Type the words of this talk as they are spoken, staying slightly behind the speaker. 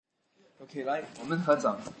OK， 来，我们合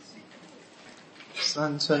掌，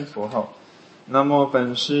三称佛号。南无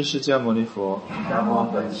本师释迦牟尼佛。南无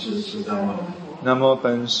本师释迦牟尼佛。南无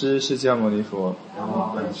本师释迦牟尼佛。南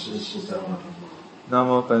无本师释迦牟尼佛。南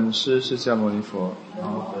无本师释迦牟尼佛。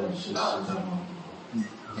南无本师释迦牟尼佛。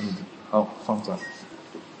好，放掌。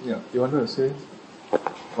Yeah, you want to say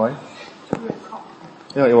why?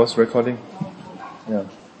 Yeah, it was recording. Yeah.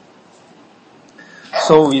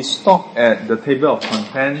 So we stopped at the table of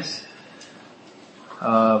contents.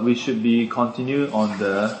 We should be continuing on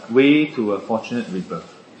the way to a fortunate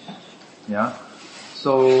rebirth. Yeah.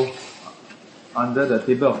 So under the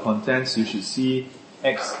table of contents, you should see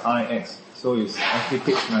XIX. So it's actually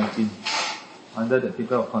page 19. Under the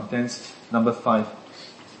table of contents, number 5.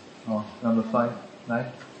 Oh, number 5.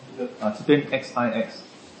 来，这边 XIX，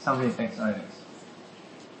 上面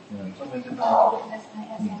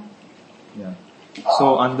XIX。Yeah.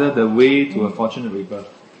 So under the way to a fortunate rebirth,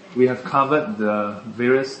 we have covered the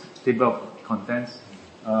various table of contents.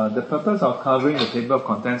 The purpose of covering the table of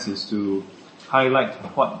contents is to highlight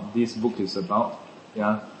what this book is about.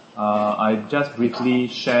 Yeah. I just briefly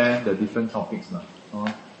share the different topics now.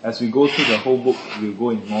 As we go through the whole book, we'll go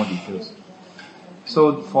in more details.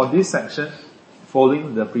 So for this section,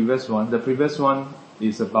 following the previous one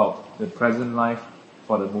is about the present life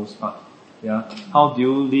for the most part. Yeah. How do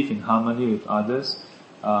you live in harmony with others,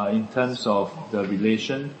 in terms of the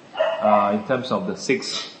relation, in terms of the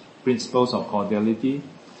 6 principles of cordiality,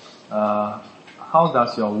 how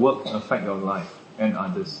does your work affect your life and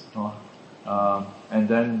others, and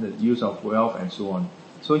then the use of wealth and so on.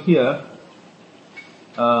 So here,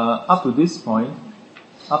 up to this point,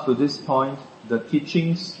 the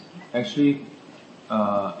teachings actually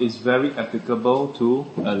is very applicable to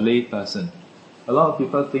a lay person. A lot of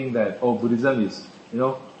people think that, Buddhism is,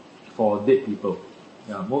 for dead people.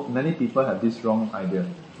 Yeah, many people have this wrong idea.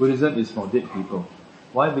 Buddhism is for dead people.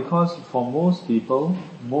 Why? Because for most people,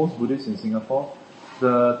 most Buddhists in Singapore,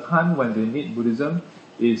 the time when they need Buddhism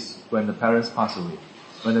is when the parents pass away.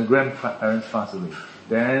 When the grandparents pass away.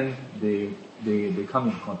 Then they come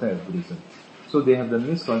in contact with Buddhism. So they have the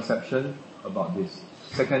misconception about this.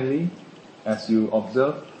 Secondly, as you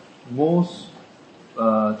observe, most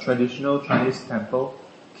traditional Chinese temple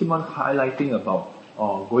keep on highlighting about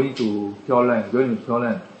going to Pure Land.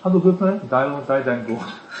 How to go to Pure Land? Die then go.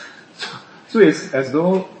 So it's as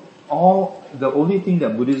though the only thing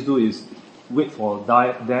that Buddhists do is wait for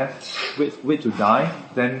death, wait to die,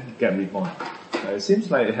 then get reborn. It seems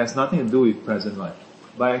like it has nothing to do with present life.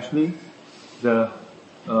 But actually, the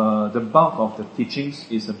bulk of the teachings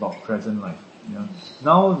is about present life. Yeah.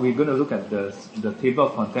 Now we're going to look at the table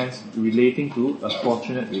of contents relating to a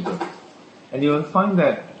fortunate rebirth. And you will find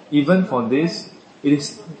that even for this, it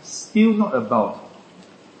is still not about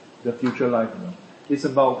the future life. It's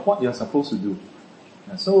about what you're supposed to do.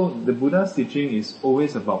 Yeah. So the Buddha's teaching is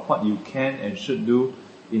always about what you can and should do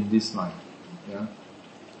in this life. Yeah.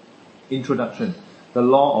 Introduction. The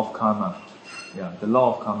law of karma. Yeah, the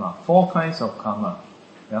law of karma. 4 kinds of karma.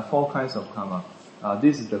 Yeah, 4 kinds of karma.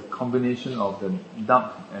 This is the combination of the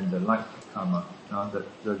dark and the light karma, the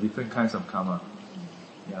different kinds of karma.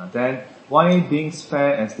 Yeah. Then, why beings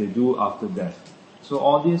fare as they do after death? So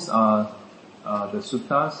all these are the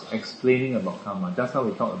suttas explaining about karma. Just now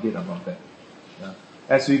we talked a bit about that. Yeah.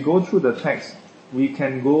 As we go through the text, we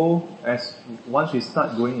can go, once we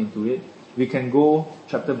start going into it, we can go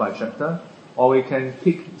chapter by chapter, or we can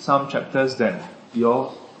pick some chapters that you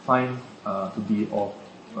all find to be of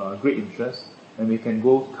great interest, and we can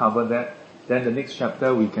go cover that. Then the next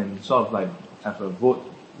chapter we can sort of like have a vote,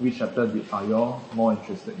 which chapter are you all more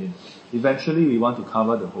interested in. Eventually we want to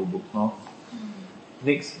cover the whole book.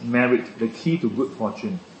 Next, merit, the key to good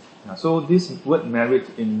fortune. So this word merit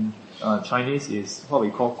in Chinese is what we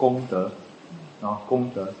call 功德,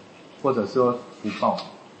 功德, 或者说福报.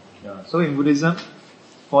 So in Buddhism,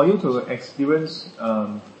 for you to experience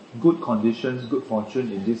good conditions, good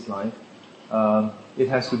fortune in this life, it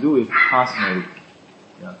has to do with past merit.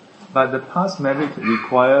 Yeah. But the past merit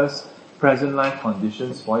requires present life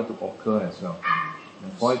conditions for it to occur as well.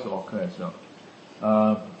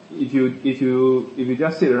 If you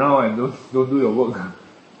just sit around and don't do your work,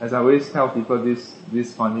 as I always tell people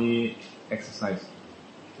this funny exercise.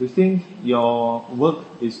 You think your work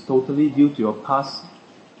is totally due to your past?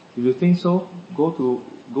 If you think so, go to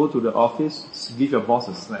the office, give your boss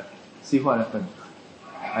a slap. See what happens.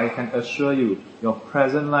 I can assure you, your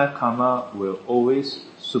present life karma will always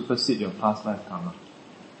supersede your past life karma.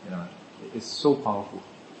 Yeah, it's so powerful.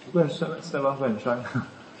 Go and try.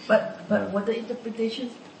 But what the interpretation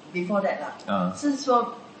before that is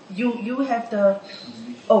so you have the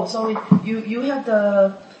you have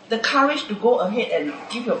the the courage to go ahead and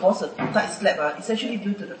give your boss a tight slap is actually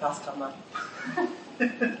due to the past karma.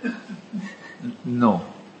 No.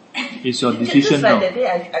 It's your decision just like now. that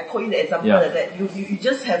day I quote you the example like that. You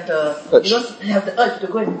just have the urge. have the urge to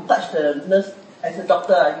go and touch the nurse as a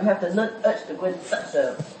doctor. You have the urge to go and slap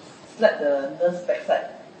the nurse backside.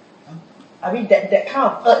 I mean that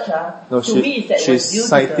kind of urge to me is that she's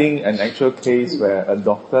citing an actual case where a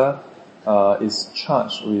doctor is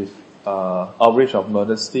charged with outrage of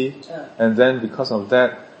modesty, and then because of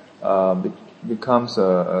that becomes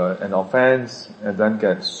an offense, and then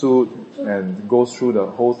gets sued and goes through the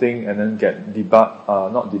whole thing, and then get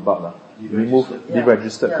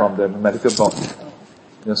deregistered from the medical board.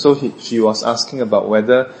 Yeah, so she was asking about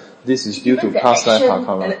whether this is due to past life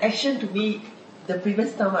karma. An action to me, the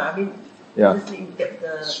previous karma. I mean, honestly, the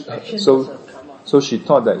action was a karma. So she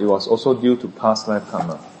thought that it was also due to past life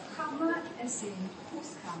karma. Karma as in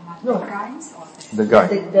whose karma? No. The guy's or the guy?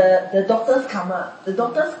 The doctor's karma. The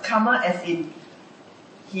doctor's karma as in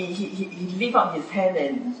he lift up his hand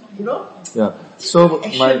and Yeah. So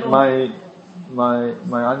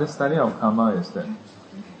my understanding of karma is that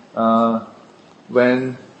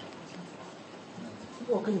when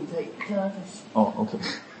okay.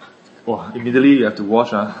 Wow, immediately you have to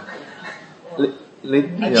wash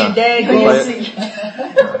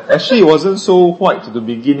Actually it wasn't so white to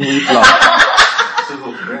begin with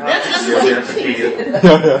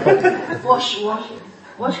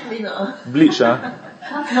Wash cleaner. Bleach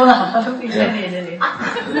No, bleach.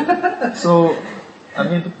 So, I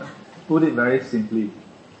mean, put it very simply,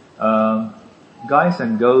 guys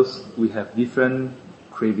and girls, we have different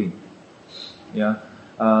craving. Yeah,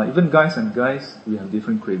 even guys and guys, we have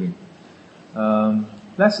different craving.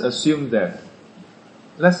 Let's assume that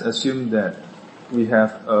we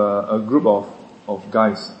have a group of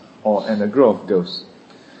guys and a group of girls.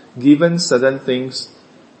 Given certain things,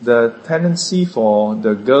 the tendency for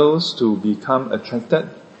the girls to become attracted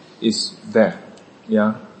is there,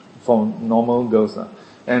 yeah, for normal girls.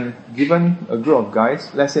 And given a group of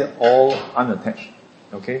guys, let's say all unattached,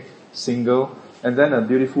 okay, single, and then a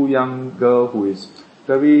beautiful young girl who is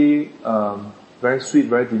very sweet,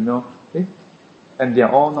 very demure, and they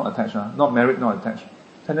are all not attached, not married, not attached.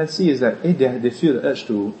 Tendency is that they feel the urge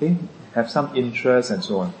to have some interest and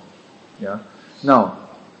so on. Yeah. Now,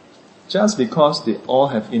 just because they all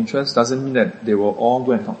have interest doesn't mean that they will all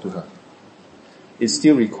go and talk to her. It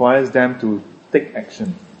still requires them to take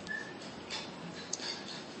action.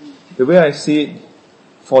 The way I see it,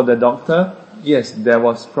 for the doctor, yes, there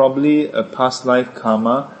was probably a past life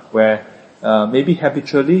karma where maybe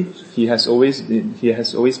habitually he has always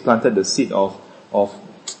planted the seed of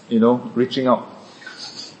reaching out.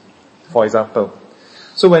 For example,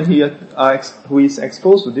 so when who is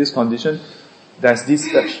exposed to this condition, there's this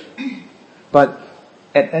urge. But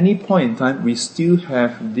at any point in time, we still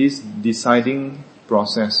have this deciding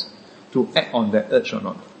process to act on that urge or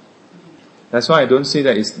not. That's why I don't say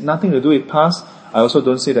that it's nothing to do with past. I also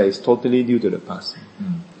don't say that it's totally due to the past.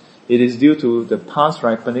 It is due to the past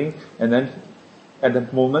ripening, and then at the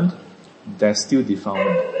moment, there's still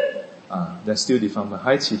defilement. There's still defilement.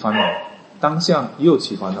 还起烦恼，当下又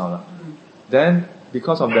起烦恼了。Then,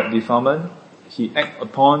 because of that defilement, he act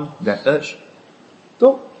upon that urge.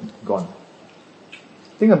 Gone.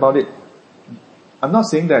 Think about it. I'm not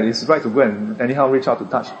saying that it's right to go and anyhow reach out to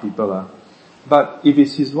touch people. But if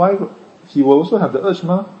it's his wife, he will also have the urge,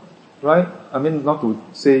 right? I mean, not to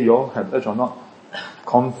say you all have urge or not.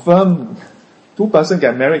 Confirm, two persons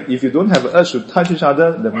get married. If you don't have an urge to touch each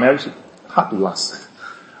other, the marriage is hard to last.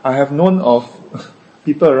 I have known of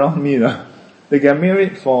people around me, they get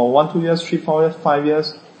married for 1, 2 years, 3, 4 years, 5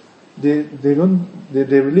 years. They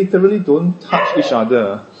literally don't touch each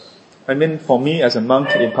other. I mean, for me as a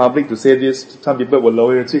monk in public to say this, some people will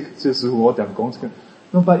lower it.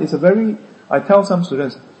 No, but it's I tell some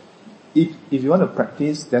students, if you want to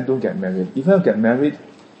practice, then don't get married. If you want to get married,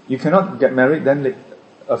 you cannot get married, then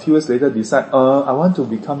a few years later decide, I want to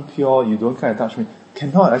become pure, you don't kind of touch me.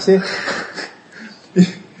 Cannot. I say,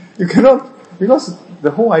 you cannot, because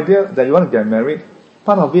the whole idea that you want to get married,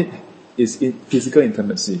 part of it is physical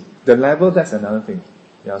intimacy. The level, that's another thing.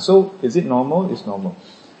 Yeah, so is it normal? It's normal.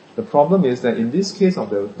 The problem is that in this case of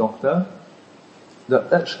the doctor, the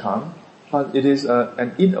urge comes, but it is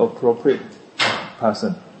an inappropriate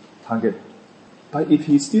person, target. But if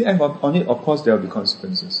he still acts on it, of course there will be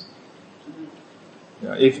consequences.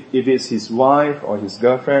 Yeah, if it's his wife or his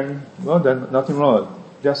girlfriend, well then nothing wrong.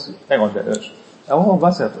 Just act on that urge. All of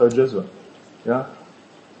us have urges, yeah.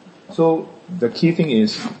 So the key thing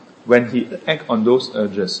is, when he acted on those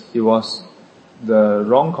urges, it was the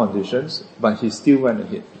wrong conditions, but he still went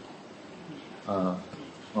ahead.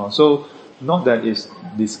 So not that it's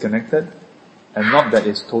disconnected, and not that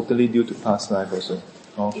it's totally due to past life also.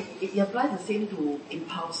 It applies the same to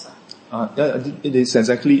impulse. It is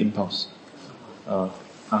exactly impulse.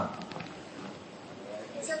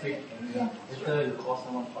 Later you call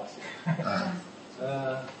someone fast.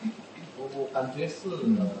 我感觉是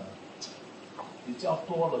比较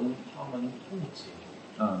多人他们误解，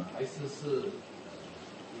还是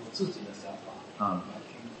有自己的想法来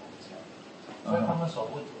听佛教，所以他们所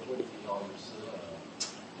问的问题有时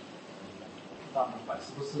不大明白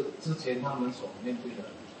是不是之前他们所面对的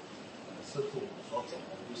师父所讲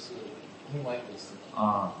的就是另外一回事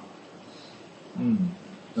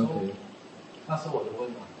OK， 那是我的问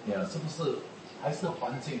题，是不是还是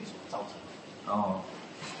环境所造成的？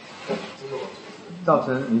这个我就是造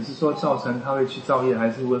成，你是说造成他会去造业，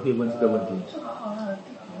还是会问这个问题？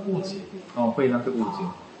误解。会那个误解。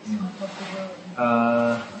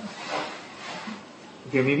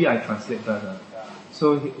Okay, maybe I translate that.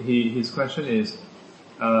 So his question is,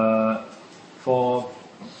 for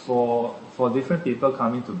different people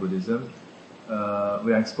coming to Buddhism,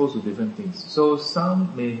 we are exposed to different things. So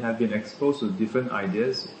some may have been exposed to different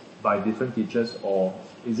ideas by different teachers, or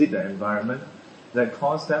is it the environment that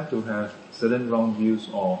caused them to have certain wrong views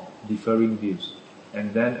or differing views,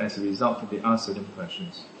 and then as a result they ask certain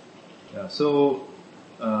questions. So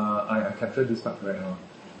I captured this part right now.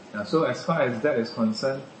 So as far as that is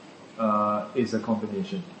concerned, it's a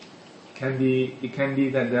combination. It can be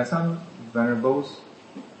that there are some variables.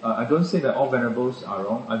 I don't say that all variables are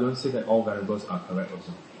wrong. I don't say that all variables are correct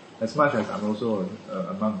also. As much as I'm also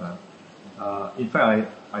a monk. In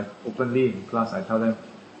fact, I openly in class I tell them,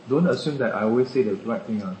 don't assume that I always say the right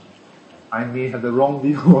thing. I may have the wrong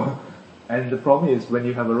view. And the problem is when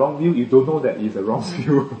you have a wrong view, you don't know that it's a wrong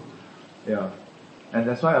view. And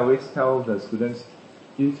that's why I always tell the students,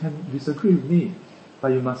 you can disagree with me,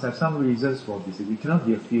 but you must have some reasons for disagreeing. It cannot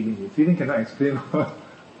be a feeling. A feeling cannot explain.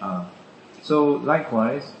 So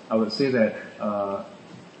likewise, I would say that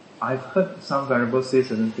I've heard some variables say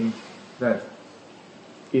certain things that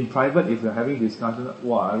in private, if you're having discussion,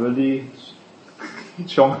 I really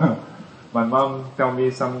chiong. My mom tell me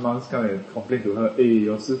some monks come and complain to her,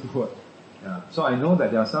 your sifu. So I know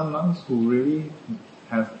that there are some monks who really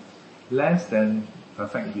have less than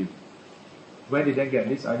perfect view. Where did they get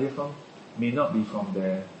this idea from? May not be from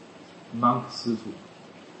their monk sifu.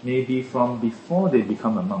 Maybe from before they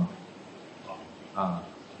become a monk.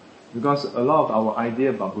 Because a lot of our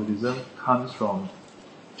idea about Buddhism comes from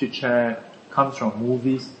chit-chat, comes from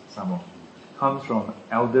movies, comes from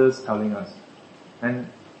elders telling us. And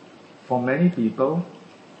for many people,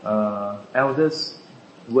 elders'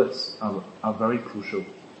 words are very crucial.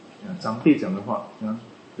 长辈讲的话,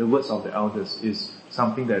 the words of the elders is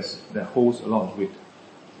something that holds a lot of weight.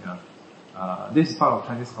 This is part of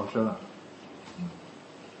Chinese culture.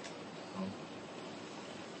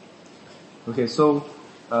 Okay, so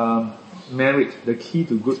merit, the key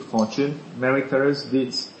to good fortune. Meritorious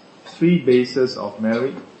deeds, 3 bases of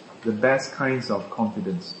merit, the best kinds of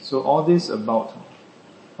confidence. So all this about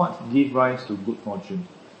what give rise to good fortune.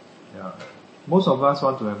 Most of us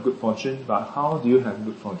want to have good fortune, but how do you have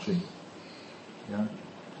good fortune?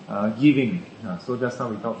 Giving. So just now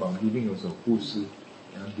we talked about giving also, 布施,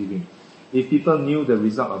 giving. If people knew the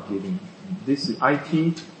result of giving, this is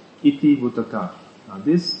iti buddhaka.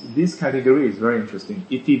 This category is very interesting.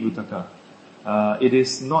 Iti buddhaka. It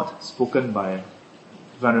is not spoken by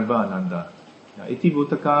Venerable Ananda. Iti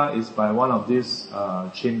buddhaka is by one of these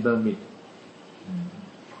chambermaid.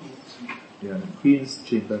 The queen's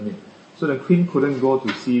chambermaid. So the queen couldn't go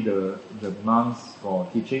to see the monks for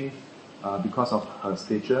teaching because of her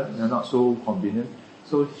stature. They're not so convenient.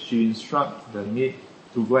 So she instructed the maid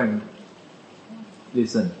to go and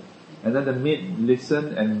listen. And then the maid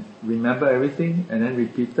listened and remember everything and then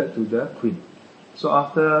repeated to the queen. So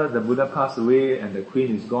after the Buddha passed away and the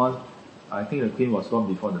queen is gone, I think the queen was gone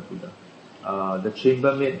before the Buddha. The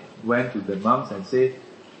chambermaid went to the monks and said,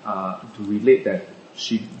 to relate that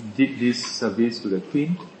she did this service to the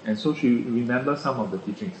queen, and so she remembered some of the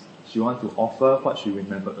teachings. She wanted to offer what she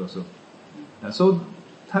remembered also. And so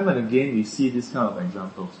time and again we see this kind of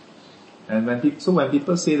examples. And when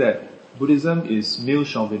people say that Buddhism is male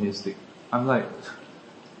chauvinistic, I'm like,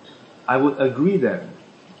 I would agree that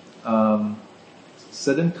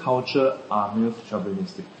certain culture are male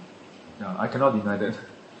chauvinistic. I cannot deny that.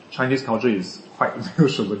 Chinese culture is quite male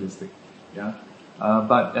chauvinistic.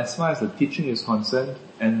 But as far as the teaching is concerned,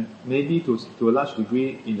 and maybe to a large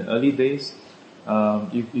degree in the early days,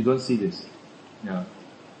 you don't see this.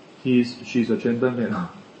 She's a chambermaid.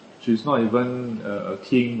 She's not even a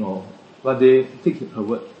king but they take her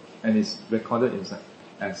word and it's recorded inside.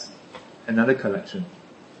 as another collection.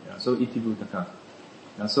 Yeah, so Itibutaka.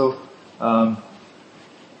 Yeah, so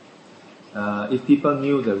if people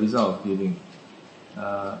knew the result of giving,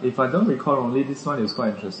 if I don't recall wrongly, this one is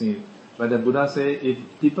quite interesting. But the Buddha said, if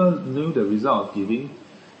people knew the result of giving,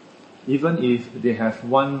 even if they have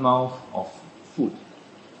one mouth of food,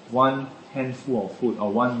 one handful of food,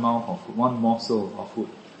 or one mouth of food, one morsel of food,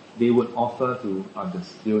 they would offer to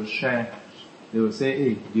others. They would share. They would say,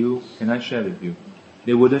 hey, can I share with you?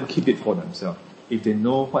 They wouldn't keep it for themselves if they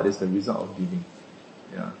know what is the result of giving.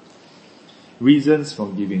 Yeah. Reasons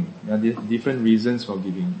for giving. There are different reasons for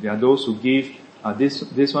giving. There are those who give,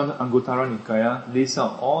 this one, Anguttara Nikaya, lists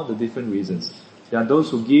out all the different reasons. There are those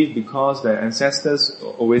who give because their ancestors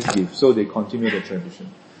always give, so they continue the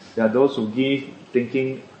tradition. There are those who give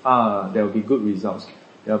thinking, there will be good results.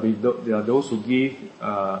 There are those who give,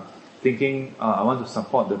 thinking, I want to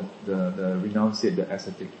support the renunciate, the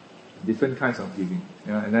ascetic. Different kinds of giving.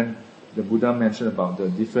 Yeah, and then the Buddha mentioned about the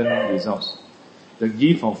different results. The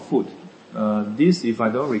gift of food. This, if I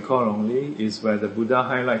don't recall wrongly, is where the Buddha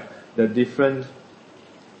highlight the different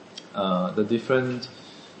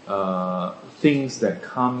things that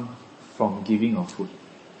come from giving of food.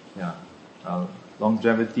 Yeah,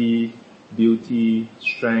 longevity, beauty,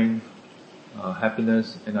 strength,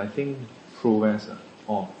 happiness, and I think progress.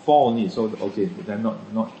 Four only. So okay, then not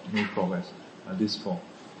no progress. These four.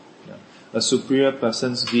 Yeah. A superior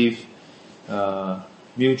persons give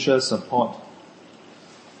mutual support.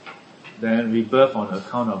 Then rebirth on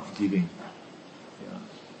account of giving. Yeah.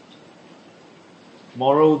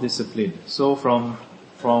 Moral discipline. So from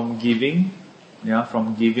giving,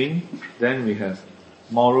 then we have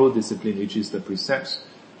moral discipline, which is the precepts.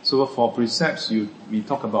 So for precepts, we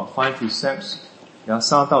talk about 5 precepts. Yeah,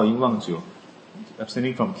 杀盗淫妄酒,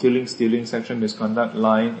 abstaining from killing, stealing, sexual misconduct,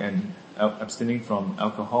 lying, and abstaining from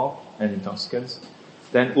alcohol and intoxicants.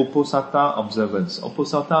 Then uposatha observance.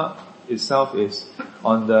 Uposatha itself is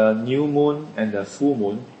on the new moon and the full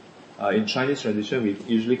moon. In Chinese tradition, we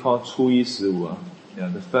usually call 初一十五,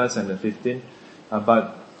 the 1st and the 15th.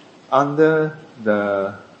 But under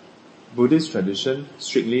the Buddhist tradition,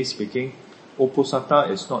 strictly speaking, uposatha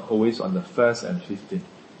is not always on the 1st and 15th.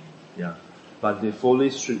 Yeah. But they follow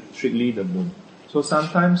strictly the moon. So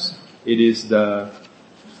sometimes it is the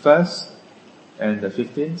 1st and the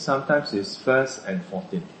 15th, sometimes it's 1st and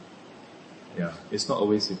 14th. Yeah, it's not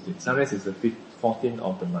always 15th. Sometimes it's the 14th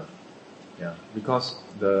of the month. Yeah, because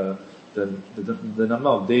the number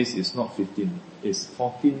of days is not 15, it's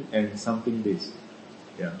 14 and something days.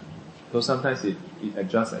 Yeah, so sometimes it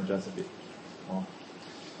adjusts a bit.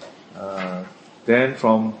 Then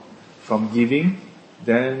from giving,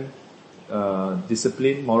 then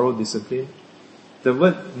discipline, moral discipline. The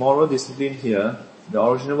word moral discipline here, the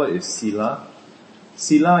original word is sila.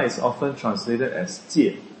 Sila is often translated as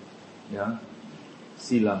戒. Yeah,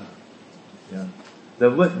 sila. Yeah, the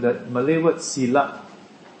Malay word silat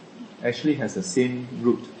actually has the same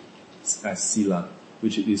root as sila,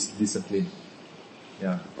 which is discipline.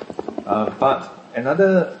 Yeah, but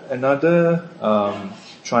another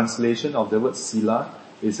translation of the word sila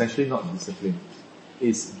is actually not discipline.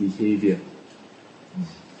 It's behavior.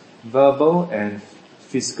 Verbal and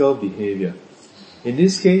physical behavior. In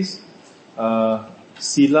this case,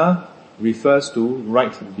 sila refers to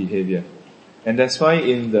right behavior. And that's why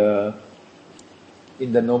in the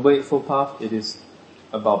Noble Eightfold Path, it is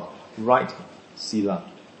about right sila.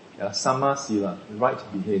 Yeah, sama sila, right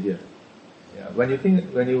behavior. Yeah,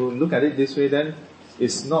 when you look at it this way, then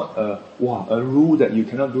it's not a rule that you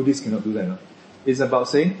cannot do this, cannot do that. No? It's about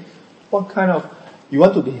saying, what kind of, you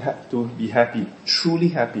want to be happy, truly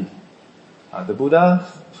happy. The Buddha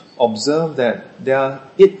observed that there are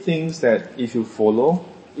 8 things that if you follow,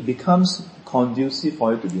 it becomes conducive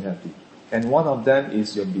for you to be happy. And one of them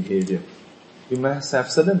is your behavior. You must have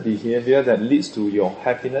certain behavior that leads to your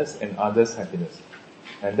happiness and others' happiness.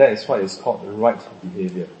 And that is what is called right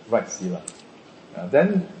behavior, right sila.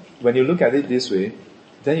 Then, when you look at it this way,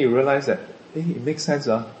 then you realize that, it makes sense.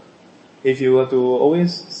 If you were to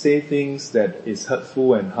always say things that is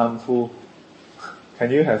hurtful and harmful,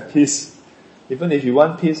 can you have peace? Even if you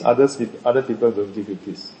want peace, other people don't give you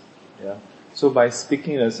peace. Yeah. So by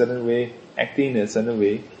speaking in a certain way, acting in a certain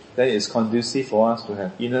way, then it's conducive for us to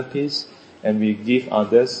have inner peace, and we give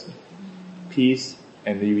others peace,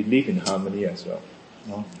 and we live in harmony as well.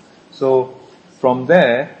 So from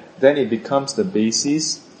there, then it becomes the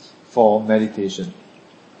basis for meditation.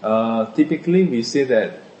 Typically we say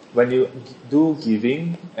that when you do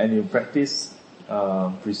giving and you practice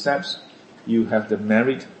precepts, you have the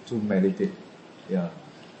merit to meditate. Yeah.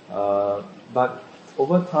 But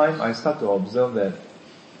over time I start to observe that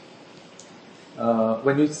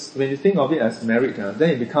when you think of it as merit, then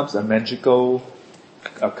it becomes a magical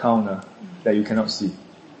account that you cannot see.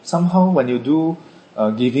 Somehow when you do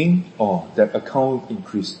giving, that account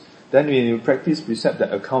increase. Then when you practice precept,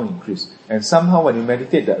 that account increase. And somehow when you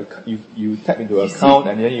meditate, that you tap into an account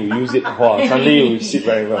and then you use it. Suddenly you sit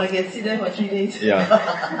very well. I can sit there for 3 days. Yeah.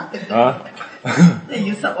 Then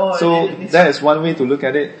use up all. So that is one way to look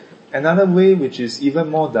at it. Another way, which is even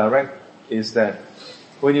more direct, is that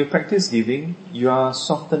when you practice giving, you are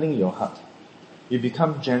softening your heart. You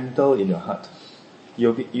become gentle in your heart.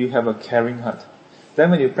 You have a caring heart.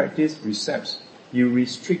 Then when you practice precepts, you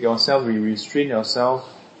restrain yourself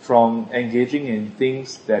from engaging in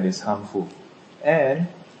things that is harmful. And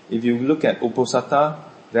if you look at Uposatha,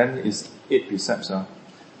 then it's 8 precepts.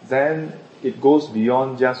 Then it goes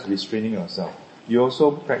beyond just restraining yourself. You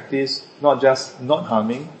also practice not just not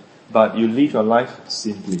harming, but you live your life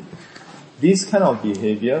simply. This kind of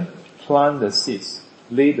behavior plant the seeds,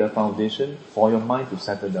 lay the foundation for your mind to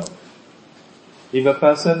settle down. If a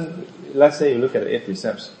person, let's say you look at the 8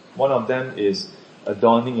 precepts, one of them is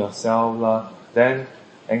adorning yourself, then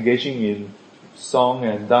engaging in song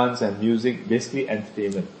and dance and music, basically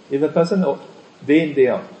entertainment. If a person, day in, day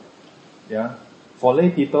out, for lay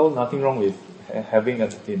people, nothing wrong with having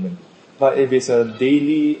entertainment. But if it's a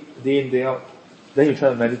daily, day in, day out, then you try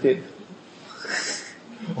to meditate.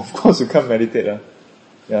 Of course you can't meditate.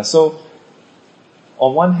 So,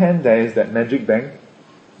 on one hand there is that magic bank,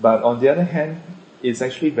 but on the other hand, it's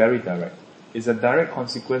actually very direct. It's a direct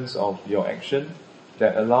consequence of your action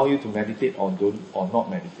that allow you to meditate or not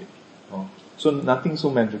meditate. So nothing so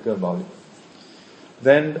magical about it.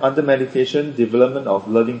 Then under meditation, development of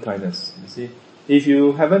loving kindness. You see, if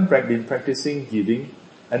you haven't been practicing giving,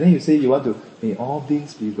 and then you say you want to, may all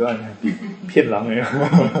beings be well and happy. 骗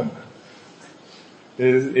人.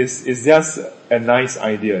 It's just a nice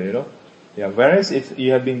idea, Whereas if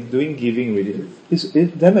you have been doing giving already,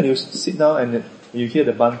 then when you sit down and you hear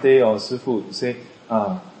the Bante or Sifu say,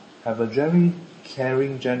 have a very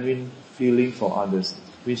caring, genuine feeling for others,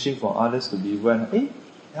 wishing for others to be well.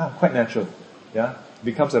 Quite natural.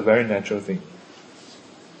 Becomes a very natural thing.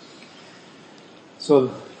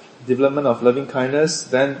 So, development of loving kindness,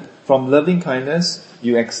 then from loving kindness,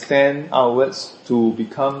 you extend outwards to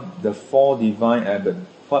become the 4 divine abbot,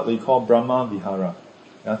 what we call Brahma Vihara.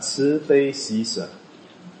 慈悲喜舍.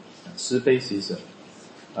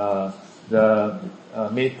 The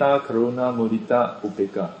Metta, Karuna, Mudita,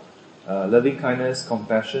 Upekkha. Loving kindness,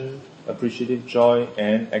 compassion, appreciative joy,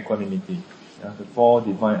 and equanimity. The 4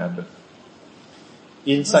 divine abbot.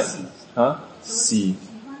 Inside, 喜.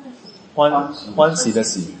 欢喜的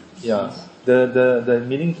喜. The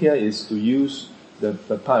meaning here is to use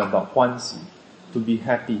the part about 欢喜, to be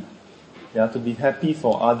happy. To be happy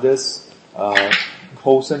for others,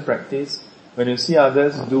 wholesome practice. When you see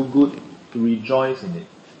others do good, to rejoice in it.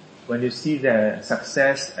 When you see their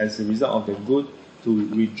success as a result of the good, to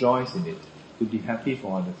rejoice in it. To be happy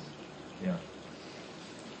for others.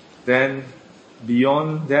 Then,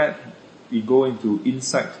 beyond that, we go into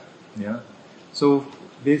insight. So,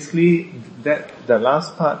 basically, the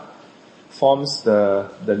last part forms the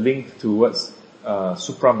link towards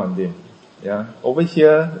supramundane. Over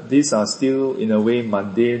here, these are still in a way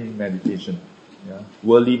mundane meditation,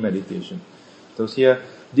 worldly meditation. So here,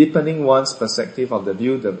 deepening one's perspective of the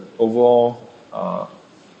view, the overall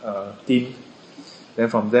theme. Then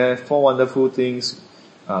from there, 4 wonderful things: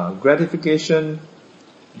 gratification,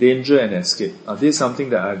 danger, and escape. This is something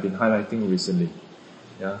that I've been highlighting recently.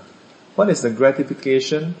 What is the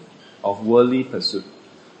gratification of worldly pursuit?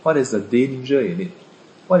 What is the danger in it?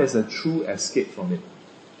 What is the true escape from it?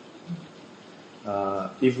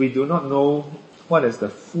 If we do not know what is the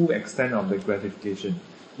full extent of the gratification,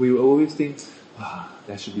 we will always think,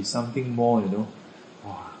 there should be something more,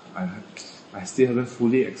 I still haven't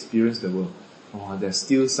fully experienced the world. There's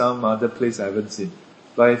still some other place I haven't seen.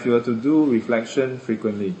 But if you were to do reflection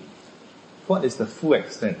frequently, what is the full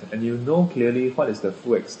extent? And you know clearly what is the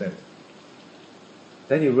full extent.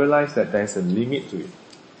 Then you realize that there's a limit to it.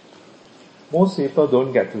 Most people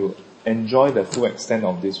don't get to enjoy the full extent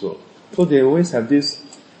of this world. So they always have this,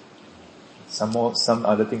 some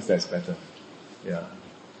other things that's better.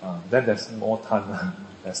 Then there's more time.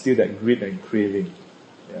 There's still that greed and craving.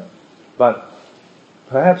 But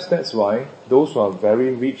perhaps that's why those who are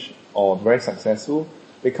very rich or very successful,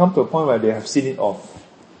 they come to a point where they have seen it all.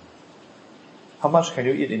 How much can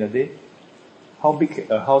you eat in a day? How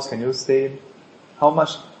big a house can you stay in? How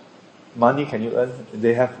much money can you earn?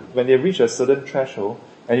 When they reach a certain threshold,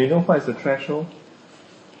 and you know what is the threshold?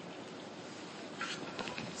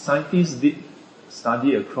 Scientists did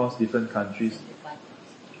study across different countries.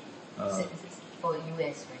 for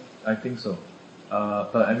US, right? I think so.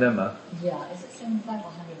 Per annum, Yeah, is it 75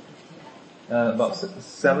 or 150? about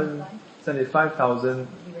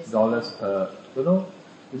 $75,000 per, don't know,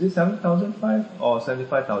 is it 7,500 or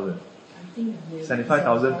 75,000? I think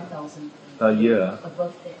 75,000 per year.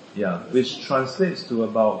 Above that. Yeah, which translates to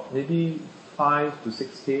about maybe 5 to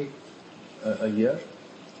 6K a year.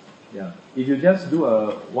 Yeah, if you just do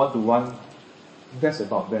a one-to-one, that's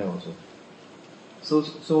about there also.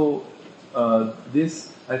 So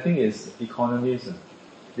this I think is economists.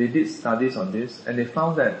 They did studies on this, and they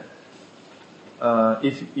found that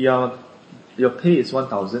if your pay is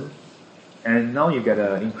 1,000, and now you get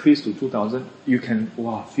an increase to 2,000, you can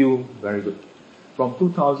feel very good. From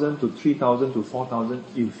 2,000 to 3,000 to 4,000,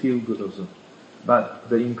 you feel good also. But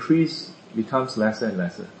the increase becomes lesser and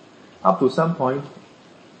lesser. Up to some point,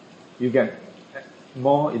 you get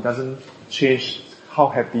more, it doesn't change how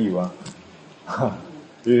happy you are.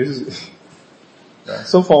 Yeah.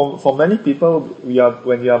 So for many people,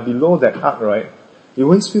 when you are below that arc, right, you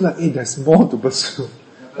always feel like, hey, there's more to pursue.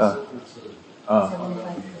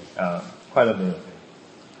 Quite a bit.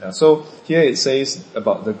 Yeah. So here it says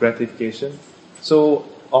about the gratification. So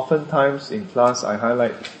oftentimes in class I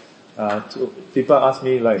highlight, people ask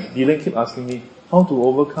me, like Dylan keep asking me, how to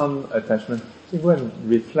overcome attachment. So go and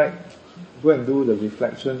reflect, go and do the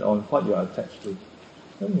reflection on what you are attached to.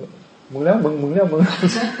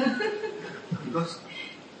 Because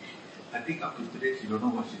I think up to today she don't know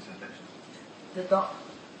what she's attached to. The dog.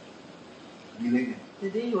 Dylan. The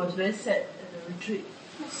day he was very sad at the retreat.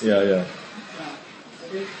 Yeah.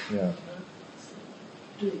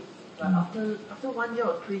 But after 1 year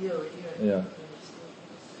or 3 years already, right? Yeah.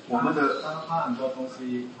 我们的他很多东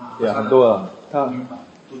西Yeah, 很多啊，他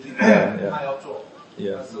独居他要做，但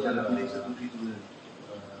是现在不类似独居族人，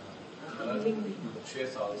可能缺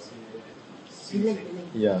少一些信心。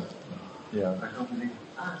Yeah. 感受不累，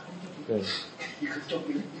对，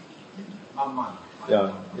慢慢。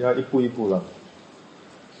要一步一步了。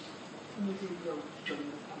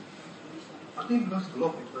I think because a lot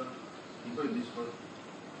of people in this world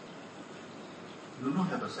do not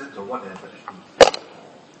have a sense of what they are attached to.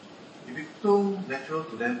 If it's so natural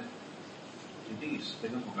to them, you think it's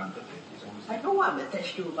taken for granted. I know what I'm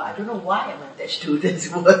attached to, but I don't know why I'm attached to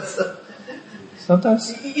this words.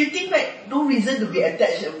 Sometimes you think like no reason to be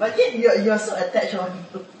attached, but yet you're so attached on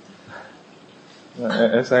you.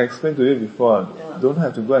 As I explained to you before, don't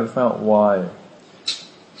have to go and find out why.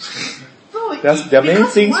 No, there are many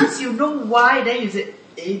because things once you know why, then you say,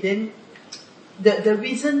 then the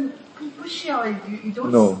reason, you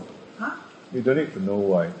don't... No. Huh? You don't need to know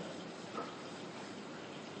why.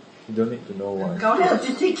 You don't need to know why. 搞了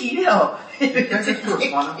就 take it 了。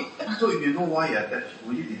 So if you know why you're attached,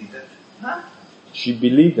 will you be detached? Huh? She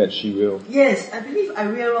believed that she will. Yes, I believe I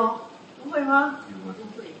will 咯。不会吗？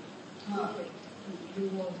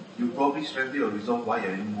 You probably strengthen your resolve why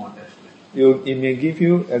you're even more attached to it. It may give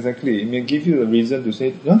you the reason to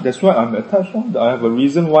say, no, that's why I'm attached. I have a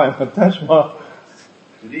reason why I'm attached.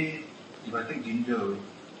 Today, if I take ginger away,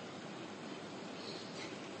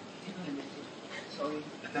 Sorry.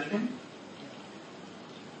 attachment?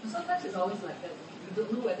 Sometimes it's always like that. You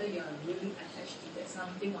don't know whether you're really attached to that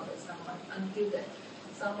something or that someone until that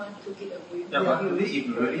someone took it away. Yeah, but today if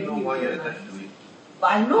you really know why you're attached to it,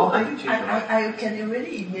 But I know, how can you change your life? I can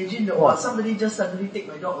already imagine that somebody just suddenly take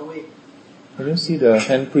my dog away. Can you see the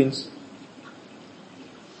handprints?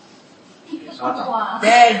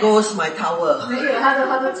 There goes my towel. 没有，他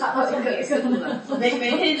都插到一个一个的。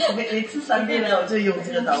每次Sunday呢，我就用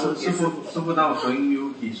这个 towel 给师傅。师傅now showing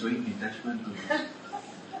you, he's showing detachment to you.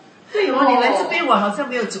 对哦，你来这边我好像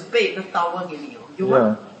没有准备那 towel 给你哦，有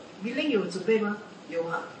吗 ？Billing 有准备吗？有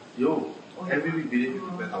哈。Yo, every week Billy will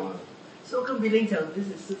prepare towel. So 跟 Billing 讲，this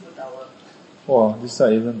is 师傅 towel。 Wow, this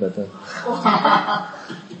side even better.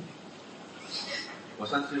 我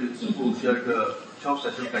上次师傅需要一个 12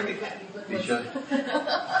 session package facial.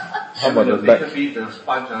 How about the back? Facial the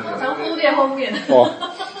sponge 从忽略后面。哇，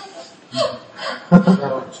这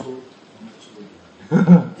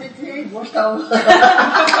我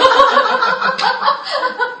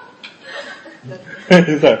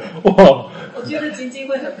towel。It's like, wow. 我觉得晶晶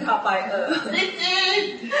会很怕白饿。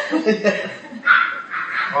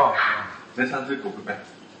哦，那上次狗不拜。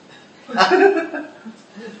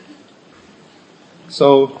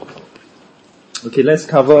So, okay, let's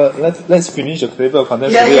finish the table of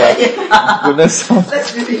contents. Yeah. Goodness.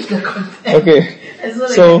 Let's finish the content. Okay.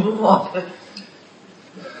 So move on.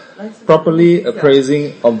 Properly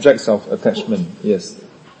appraising objects of attachment. Yes.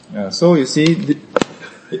 So you see,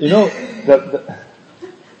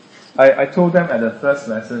 I told them at the first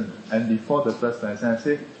lesson and before the first lesson, I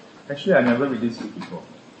said, Actually, I never read this book before.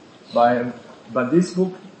 But this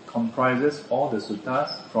book comprises all the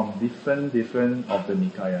suttas from different of the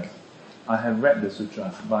Nikayas. I have read the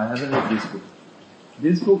sutras, but I haven't read this book.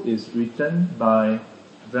 This book is written by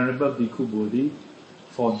Venerable Bhikkhu Bodhi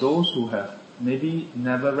for those who have maybe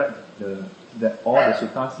never read all the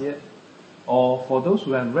suttas yet, or for those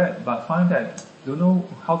who have read but find that don't know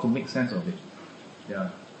how to make sense of it. Yeah.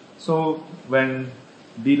 So when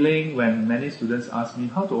many students ask me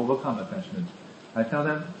how to overcome attachment, I tell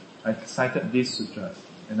them, I cited these sutras,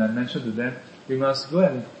 and I mentioned to them, we must go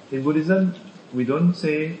and, in Buddhism, we don't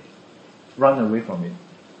say run away from it.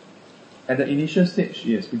 At the initial stage,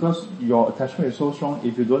 yes, because your attachment is so strong,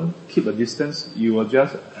 if you don't keep a distance, you will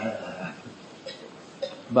just...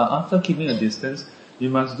 But after keeping a distance, you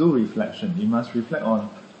must do reflection. You must reflect on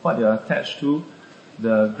what you are attached to,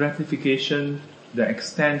 the gratification, the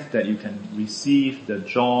extent that you can receive, the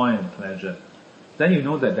joy and pleasure. Then you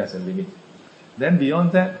know that there's a limit. Then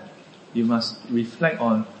beyond that, you must reflect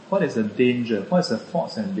on what is the danger, what is the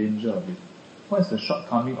faults and danger of it. What is the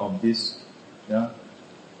shortcoming of this? Yeah.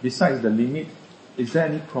 Besides the limit, is there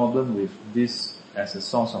any problem with this as a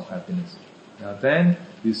source of happiness? Then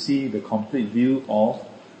you see the complete view of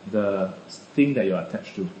the thing that you are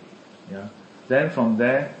attached to. Yeah. Then from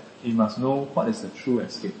there, you must know what is the true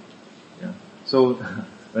escape. Yeah. So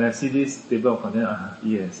when I see this table of contents,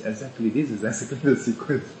 yes, exactly, this is exactly the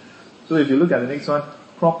sequence. So if you look at the next one,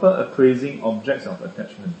 proper appraising objects of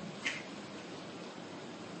attachment.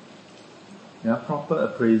 Yeah, proper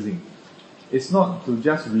appraising. It's not to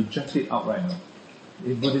just reject it outright. No.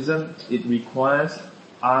 In Buddhism, it requires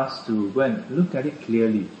us to go and look at it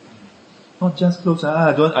clearly. Not just close,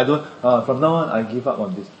 from now on I give up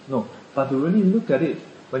on this. No, but to really look at it.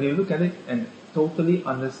 When you look at it and totally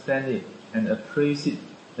understand it and appraise it,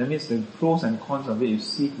 that means the pros and cons of it you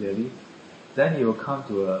see clearly, then you will come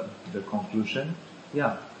to the conclusion,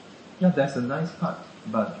 that's a nice part,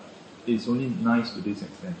 but it's only nice to this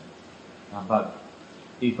extent. But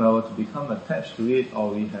if I were to become attached to it,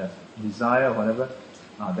 or we have desire or whatever,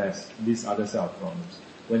 there's this other set of problems.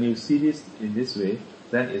 When you see this in this way,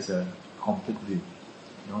 then it's a complete view.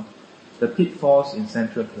 You know? The pitfalls in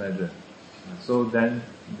sensual pleasure. So then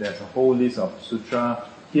there's a whole list of sutra.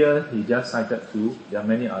 Here he just cited 2, there are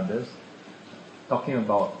many others, talking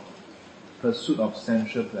about pursuit of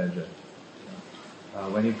sensual pleasure.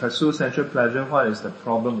 When you pursue sensual pleasure, what is the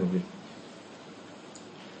problem with it?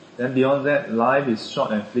 Then beyond that, life is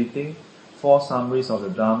short and fleeting. 4 summaries of the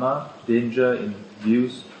Dharma, danger in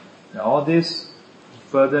views. Now, all this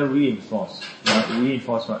further reinforce.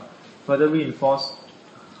 Reinforce what? Further reinforce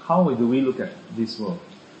how do we look at this world.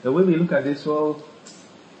 The way we look at this world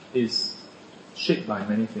is shaped by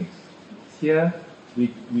many things. Here,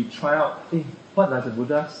 we try out, what does the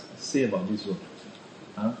Buddha say about this world?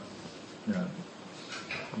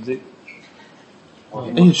 Is it?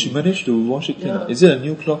 She managed to wash it clean. Is it a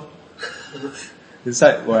new cloth?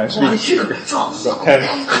 Inside, well actually, got 10.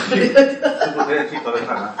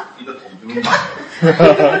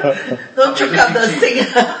 Don't choke up the sink.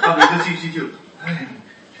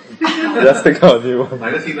 Just take out a new one.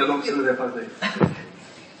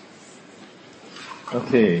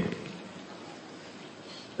 Okay.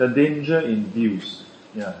 The danger in views.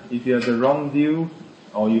 Yeah. If you have the wrong view,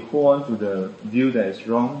 or you hold on to the view that is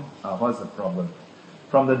wrong, what's the problem?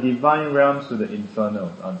 From the divine realms to the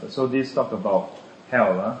infernal. So this talk about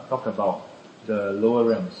hell, talk about the lower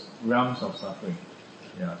realms of suffering.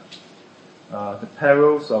 Yeah. The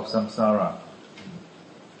perils of samsara.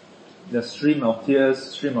 The stream of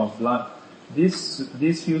tears, stream of blood. These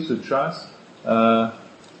few sutras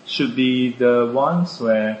should be the ones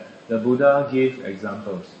where the Buddha gave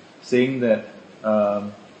examples, saying that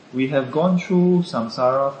we have gone through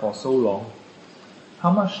samsara for so long.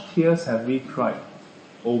 How much tears have we cried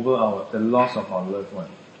over the loss of our loved one?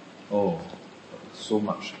 Oh, so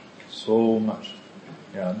much.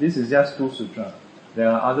 Yeah, this is just 2 sutras. There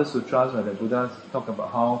are other sutras where the Buddha talk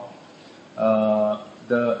about how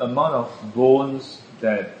the amount of bones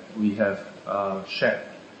that we have shed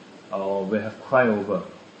or we have cried over,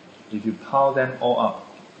 if you pile them all up,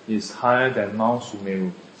 is higher than Mount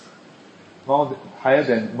Sumeru. Higher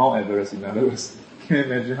than Mount Everest, in other words. Can you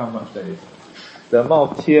imagine how much that is? The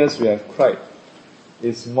amount of tears we have cried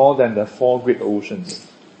is more than the 4 great oceans.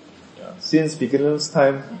 Yeah. Since beginner's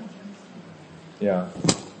time,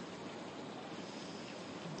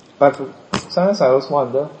 But sometimes I also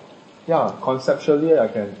wonder, conceptually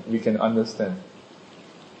we can understand.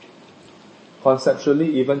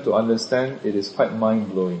 Conceptually, even to understand, it is quite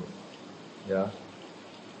mind-blowing. Yeah.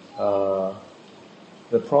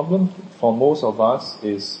 The problem for most of us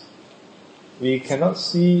is we cannot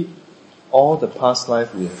see all the past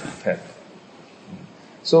life we have had.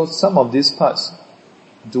 So some of these parts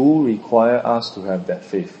do require us to have that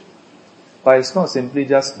faith. But it's not simply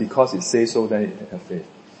just because it says so that you have faith.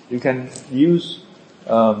 You can use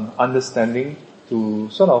understanding to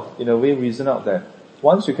sort of, in a way, reason out that,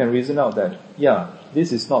 once you can reason out that, yeah,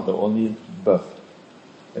 this is not the only birth.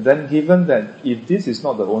 And then given that if this is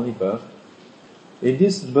not the only birth, in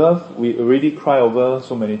this birth we already cry over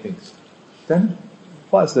so many things. Then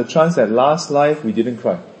what's the chance that last life we didn't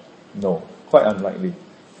cry? No, quite unlikely.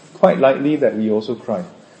 Quite likely that we also cry.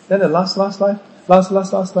 Then the last life,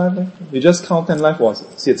 you just count 10 life was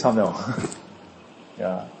写唱了.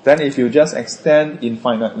 Yeah. Then if you just extend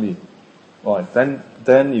infinitely, right,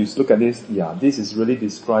 then you look at this, yeah, this is really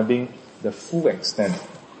describing the full extent.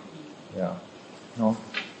 Yeah. No?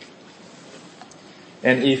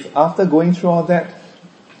 And if after going through all that,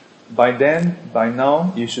 by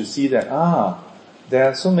now, you should see that, there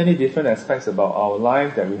are so many different aspects about our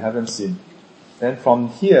life that we haven't seen. Then from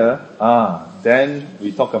here, then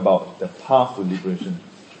we talk about the path to liberation.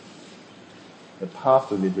 The path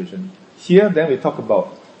to liberation. Here, then we talk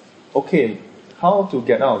about, okay, how to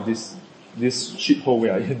get out of this shithole we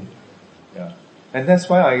are in. Yeah. And that's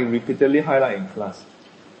why I repeatedly highlight in class.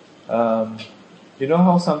 You know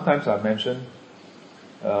how sometimes I mention,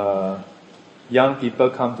 young people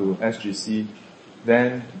come to SGC,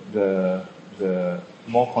 then the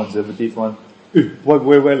more conservative one, why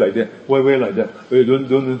like that? Why like that?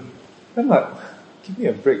 Don't. I'm like, give me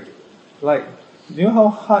a break. Like, you know how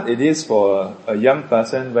hard it is for a young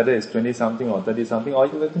person, whether it's 20-something or 30-something or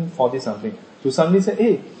even 40-something, to suddenly say,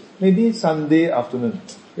 hey, maybe Sunday afternoon,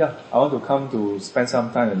 yeah, I want to come to spend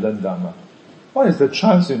some time and learn Dharma. What is the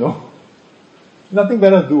chance, you know? Nothing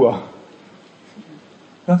better to do.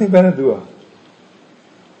 Nothing better to do.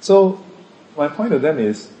 So, my point to them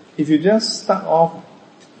is, if you just start off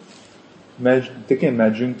taking a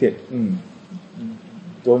measuring tape,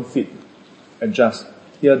 don't fit, adjust.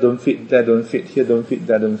 Here don't fit, there don't fit, here don't fit,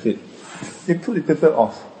 there don't fit. You put it people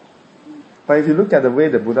off. But if you look at the way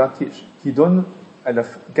the Buddha teach, he don't at the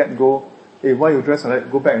get-go, hey, why you dress like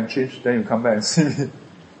that? Go back and change, then you come back and see me.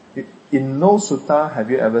 In no sutta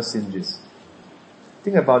have you ever seen this.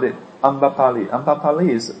 Think about it. Ambapali. Ambapali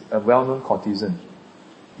is a well-known courtesan.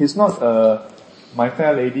 He's not my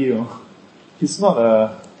fair lady, you know. He's not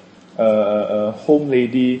a home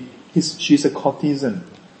lady. She's a courtesan.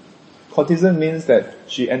 Courtesan means that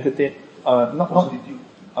she entertain, not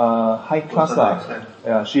high class lah.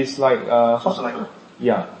 Yeah, she's like,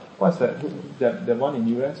 yeah. What's that? The one in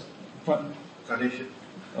US? What? Carnation.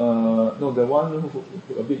 No, the one who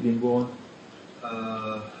a bit limbo one.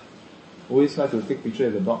 Always like to take picture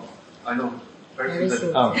of the dog. I know. Paris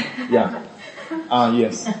Hilton. Yeah.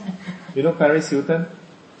 Yes. You know Paris Hilton?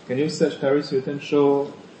 Can you search Paris Hilton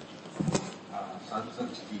show?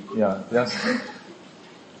 Yeah, yes.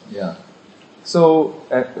 Yeah. So,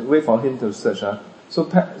 wait for him to search. So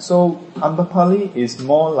Ambapali is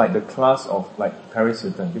more like the class of like Paris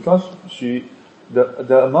Hilton, because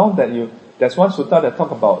the amount there's one sutta that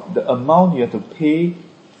talk about the amount you have to pay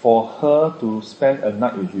for her to spend a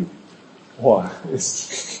night with you. Wow,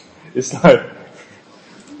 it's like.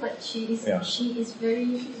 But she is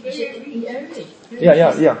very average.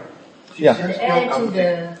 Yeah.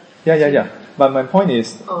 Yeah. But my point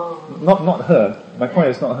is not her. My point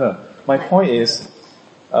is not her. My point is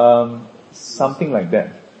something like that.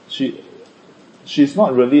 She's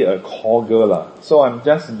not really a call girl lah. So I'm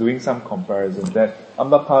just doing some comparison that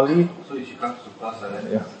Ambapali. So if she comes to class like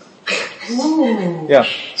that. Yeah. Yeah.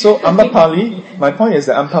 So Ambapali, my point is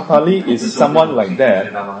that Ambapali is someone like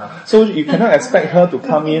that. So you cannot expect her to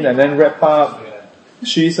come in and then wrap up.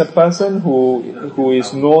 She is a person who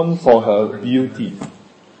is known for her beauty.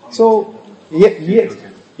 So yet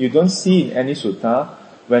you don't see in any sutta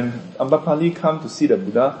when Ambapali come to see the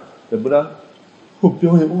Buddha,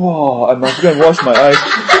 wow, I must go and wash my eyes.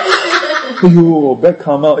 Bad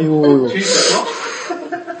karma. You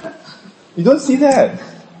don't see that.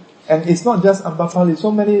 And it's not just Ambapali,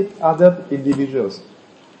 so many other individuals.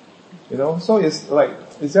 You know, so it's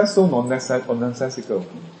just so nonsensical.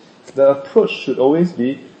 The approach should always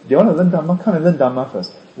be, they want to learn Dharma, come and learn Dharma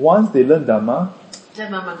first. Once they learn Dharma,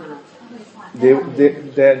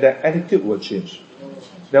 their attitude will change.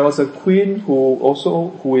 There was a queen who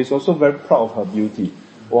is also very proud of her beauty.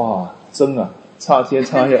 Wow, 真啊，差些,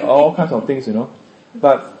 all kinds of things, you know.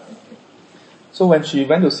 But, so when she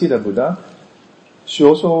went to see the Buddha, she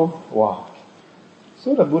also, wow.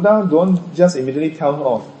 So the Buddha don't just immediately tell her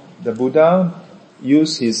off. The Buddha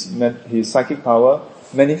used his psychic power,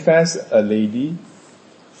 manifest a lady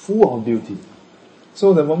full of beauty.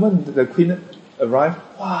 So the moment the queen arrived,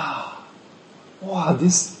 wow, wow,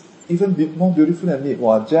 this even more beautiful than me.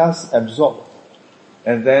 Wow, just absorbed.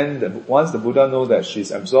 And then once the Buddha knows that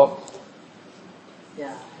she's absorbed,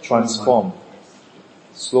 transform,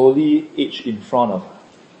 slowly age in front of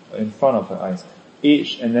her eyes,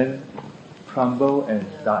 age and then crumble and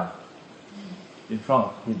die in front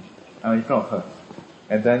of him, in front of her,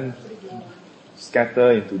 and then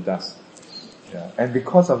scatter into dust. Yeah. And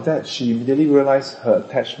because of that, she immediately realized her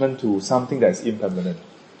attachment to something that is impermanent.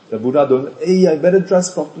 The Buddha don't, hey, I better dress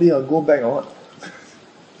properly or go back or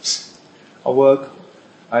what.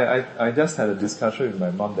 I just had a discussion with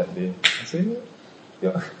my mom that day. I said,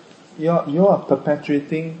 you are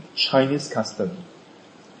perpetuating Chinese custom.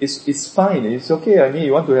 It's fine, it's okay. I mean,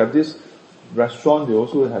 you want to have this restaurant, they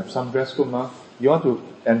also have some dress code, ma. You want to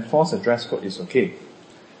enforce a dress code, it's okay.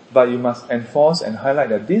 But you must enforce and highlight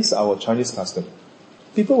that this is our Chinese custom.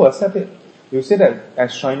 People will accept it. You say that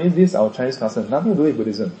as Chinese, this is our Chinese custom. Nothing to do with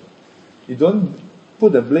Buddhism. You don't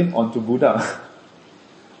put the blame onto Buddha.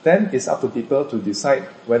 Then it's up to people to decide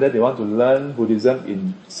whether they want to learn Buddhism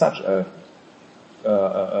in such an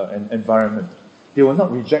environment. They will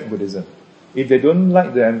not reject Buddhism. If they don't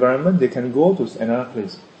like the environment, they can go to another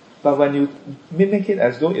place. But when you mimic it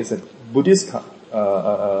as though it's a Buddhist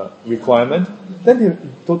requirement, then they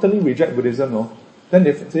totally reject Buddhism, no? Then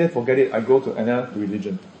they say, forget it, I go to another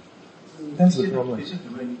religion. That's the problem. Most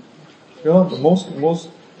you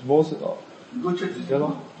go church,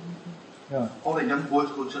 all the young boys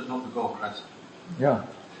go church not to go Christ. Yeah.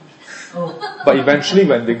 But eventually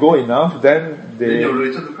when they go enough, then they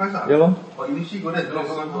return to Christ. But initially go there,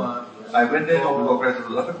 I went there not to go Christ.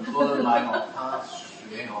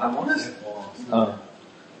 I'm honest.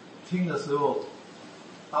 听的时候，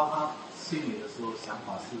到他心里的时候，想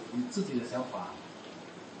法是你自己的想法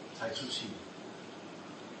才出去，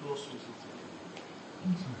多数是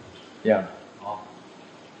这样。Yeah.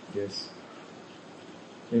 Yes.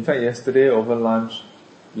 In fact, yesterday over lunch,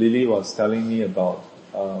 Lily was telling me about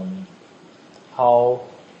how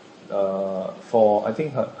for I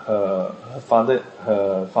think her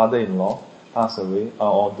father-in-law passed away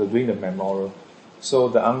or doing the memorial. So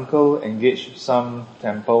the uncle engaged some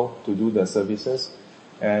temple to do the services,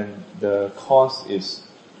 and the cost is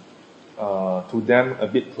to them a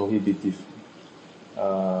bit prohibitive.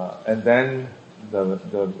 And then the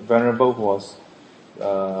venerable was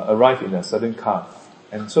arrived in a certain car,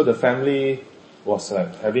 and so the family was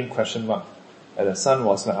like having question mark, and the son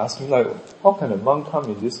was like asking like, how can a monk come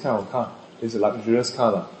in this kind of car? It's a luxurious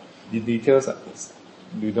car lah. The details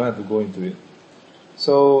you don't have to go into it.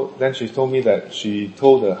 So then she told me that she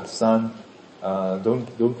told her son,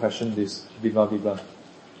 don't question this, blah blah blah.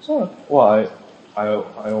 So I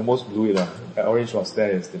almost blew it up. Orange was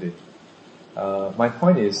there yesterday. My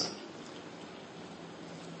point is,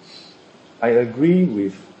 I agree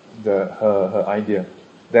with her idea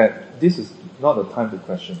that this is not the time to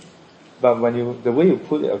question. But the way you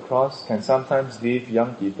put it across can sometimes give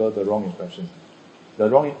young people the wrong impression. The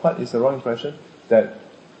wrong impression that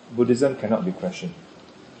Buddhism cannot be questioned.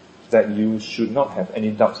 That you should not have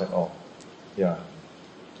any doubts at all. Yeah.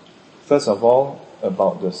 First of all,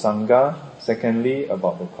 about the Sangha. Secondly,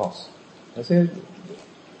 about the cost. I say,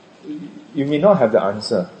 you may not have the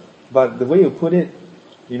answer, but the way you put it,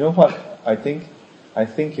 you know what I think? I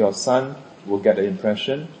think your son will get the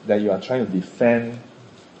impression that you are trying to defend,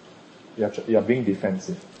 you are being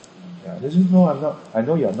defensive. Yeah. This is, no, I'm not. I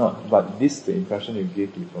know you're not, but this is the impression you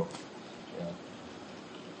give people. Yeah.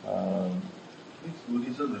 Is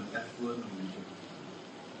Buddhism an affluent religion?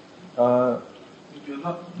 If you're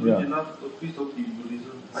not rich enough, please don't be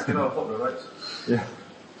Buddhism. I cannot afford the rights. Yeah.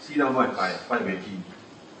 See now my fight Beijing.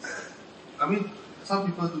 I mean, some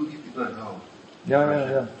people do give people a now.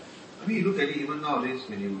 Yeah. I mean, you look at it even nowadays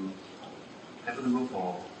when you happen to go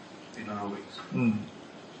for funeral wakes. You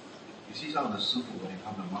see some of the sifu when they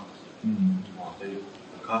come to monks. Wow, I tell you,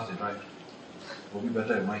 the cars they drive will be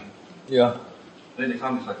better than mine. Yeah. Then they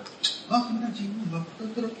come, it's like, start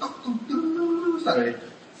already.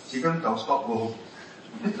 Chicken down stop go.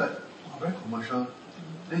 It's like, oh, very commercial.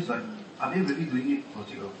 Then it's like, are they really doing it for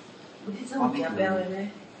chicken?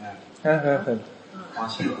 Yeah.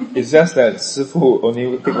 It's just that Sifu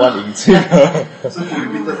only take one 银子.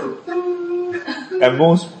 At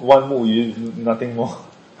most one mu, nothing more.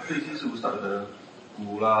 After you see Sifu start the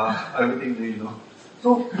gula, everything there, you know.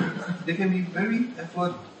 So, they can be very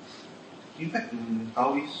effort. In fact, in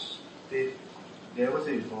Taoist, they ever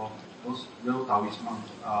say before, those real Taoist monks,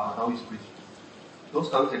 Taoist priests, those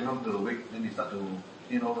Taoists they come to the wake, then they start to,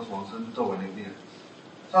 all those nonsense, and everything.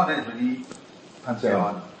 Some of them is really what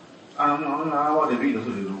they read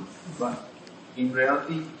also they know. But in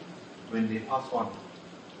reality, when they pass on,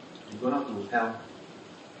 you go down to hell,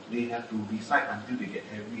 they have to recite until they get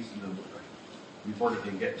every single word right before they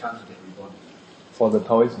can get chance to get reborn. For the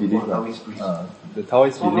Taoist belief, Taoist priest. The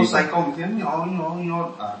Taoist so belief. So no cycle, you can go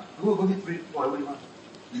ahead, pray, whatever you want.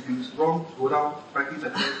 If it's wrong, go down, practice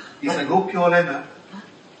at home. It's like go pure land,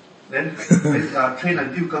 then train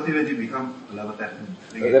until cultivate you become level 10.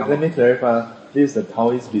 Let me clarify. This is the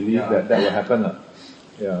Taoist belief that will happen.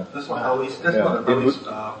 Yeah. That's what Taoist, that's what the Taoist,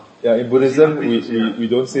 in Buddhism, we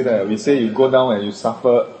don't say that. We say you go down and you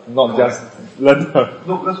suffer, not just learn.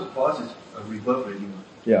 No, because for us it's a rebirth already.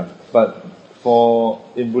 Yeah, but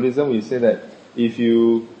in Buddhism we say that if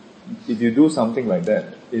you do something like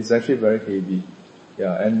that, it's actually very heavy.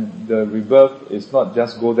 Yeah, and the rebirth is not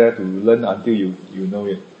just go there to learn until you know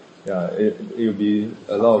it. Yeah, it will be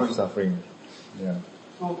a lot of suffering. Yeah.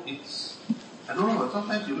 So it's, I don't know, but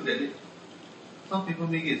sometimes you look at it, some people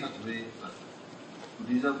make it in such a way that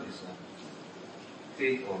Buddhism is a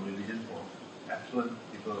faith or religion for affluent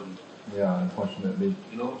people. Yeah, unfortunately.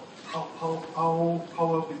 You know, how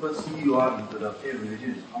well people see you are into the faith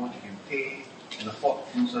religion is how much you can pay and afford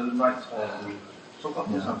to certain rights or to so-called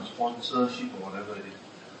do some sponsorship or whatever it is.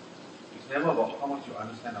 It's never about how much you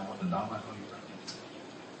understand and what the Dharma is, how you practice.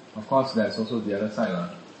 Of course, there's also the other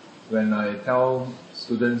side. When I tell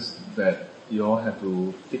students that you all have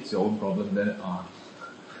to fix your own problem, then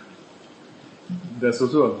there's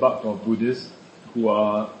also a bug for Buddhists who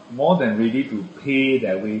are more than ready to pay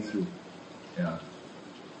their way through. Yeah.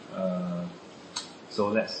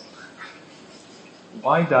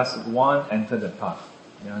 Why does one enter the path?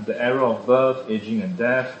 Yeah, the era of birth, aging and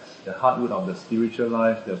death, the hardwood of the spiritual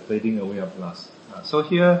life, the fading away of lust. So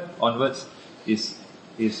here onwards is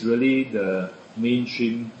really the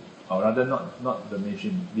mainstream, or rather not the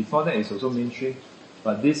mainstream. Before that is also mainstream,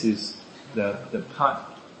 but this is the path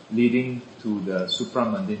leading to the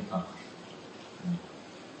supramundane path.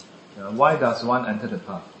 Why does one enter the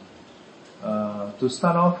path? To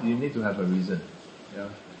start off, you need to have a reason. Yeah?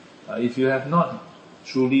 If you have not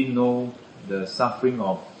truly know the suffering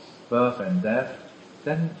of birth and death,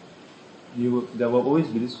 then there will always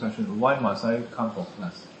be this question: why must I come for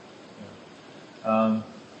class? Yeah.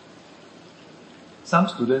 Some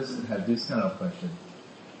students have this kind of question.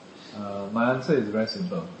 My answer is very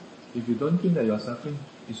simple. If you don't think that you are suffering,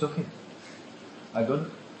 it's okay.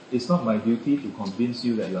 It's not my duty to convince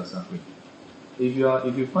you that you are suffering. If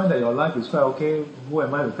you find that your life is quite okay, who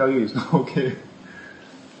am I to tell you it's not okay?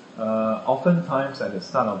 Oftentimes at the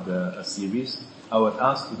start of a series, I would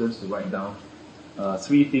ask students to write down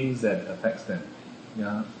 3 things that affects them.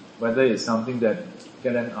 Yeah, whether it's something that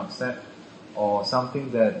get them upset, or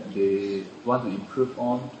something that they want to improve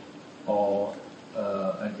on, or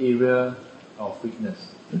an area of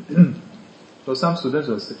weakness. So some students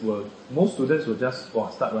most students will just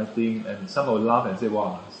start writing, and some will laugh and say,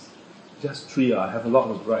 wow, just 3, I have a lot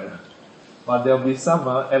to write. But there will be some,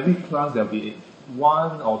 every class there will be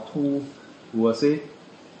 1 or 2 who will say,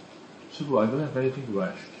 Shifu, I don't have anything to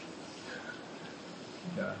write.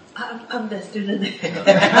 Yeah. I'm the student.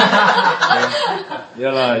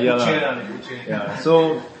 Yeah.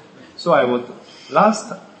 So I would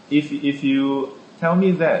if you tell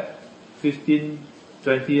me that 15,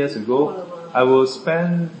 20 years ago, I will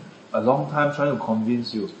spend a long time trying to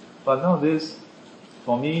convince you. But nowadays,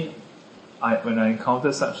 for me, when I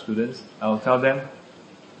encounter such students, I will tell them,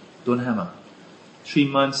 don't hammer. 3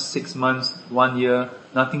 months, 6 months, 1 year,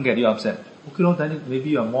 nothing get you upset. Okay, then maybe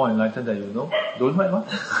you are more enlightened than you know. Don't write one.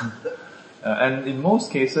 And in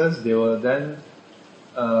most cases, they will then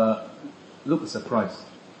look surprised.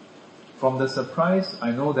 From the surprise,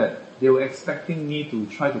 I know that they were expecting me to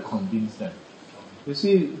try to convince them. You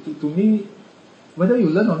see, to me, whether you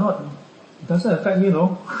learn or not, it doesn't affect me,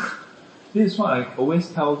 no? This is what I always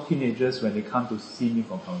tell teenagers when they come to see me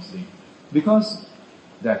for counseling. Because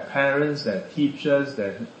their parents, their teachers,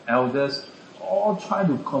 their elders, all try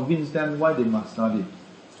to convince them why they must study.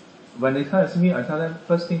 When they come to see me, I tell them,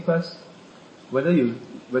 first thing first, whether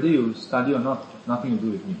you study or not, nothing to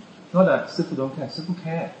do with me. Not that Sifu don't care, Sifu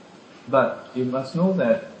care. But you must know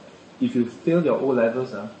that if you fail your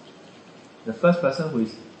O-levels, the first person who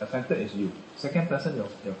is affected is you. Second person,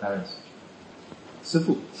 your parents.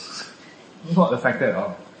 Sifu, not affected at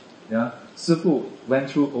all. Yeah, Sifu went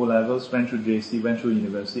through O-levels, went through JC, went through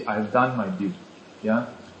university. I've done my due. Yeah,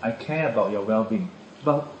 I care about your well-being.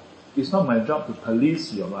 But it's not my job to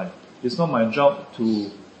police your life. It's not my job to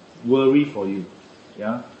worry for you.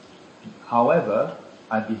 Yeah. However,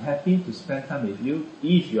 I'd be happy to spend time with you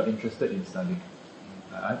if you're interested in studying.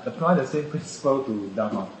 I apply the same principle to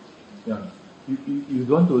Dharma. Yeah. You don't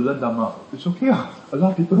want to learn Dharma. It's okay. A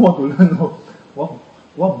lot of people want to learn.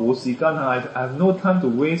 I have no time to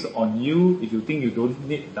waste on you if you think you don't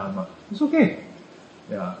need Dharma. It's okay.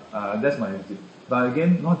 Yeah, that's my attitude. But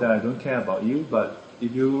again, not that I don't care about you, but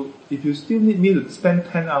if you still need me to spend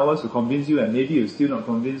 10 hours to convince you and maybe you're still not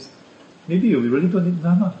convinced, maybe you really don't need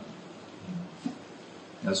Dharma.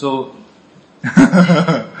 Yeah, so,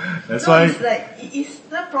 that's why... It's like,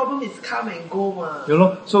 that problem is come and go, ma. You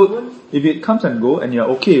know, so if it comes and go and you're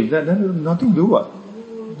okay with that, then nothing to do what?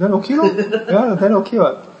 Then okay lor. Yeah, then okay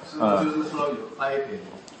what? 就是说有那一点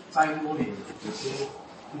在乎你，只是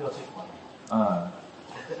不要去管。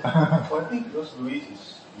Well, I think because Louis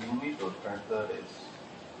your character is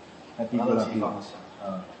happy 他的地方想。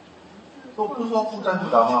不是说不在乎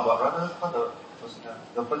Dharma but rather 他的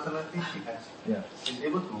the personality he has. Yeah. He's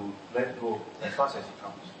able to let go as fast as it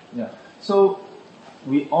comes. Yeah. So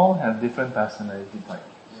we all have different personality types.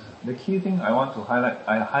 The key thing I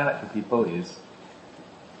highlight to people is,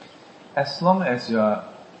 as long as you are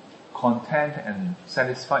content and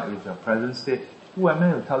satisfied with your present state, who am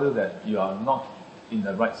I to tell you that you are not in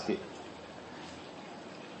the right state?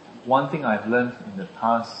 One thing I've learned in the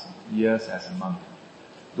past years as a monk,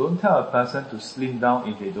 don't tell a person to slim down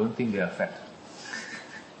if they don't think they are fat.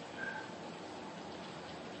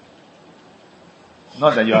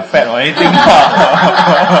 Not that you are fat or anything.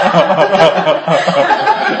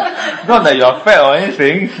 Not that you are fat or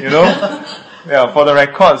anything, you know. Yeah, for the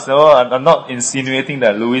records, no, I'm not insinuating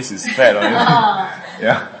that Louis is fat or anything.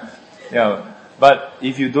 Yeah. But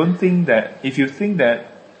if you think that,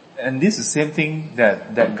 and this is the same thing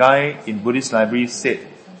that guy in Buddhist library said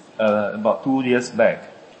about 2 years back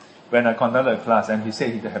when I conducted a class, and he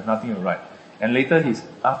said he have nothing to write. And later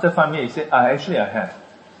after 5 minutes he said, actually I have.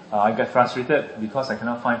 I get frustrated because I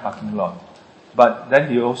cannot find parking lot. But then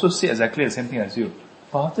he also said exactly the same thing as you.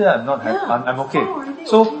 But after that I'm okay.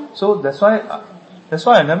 So that's why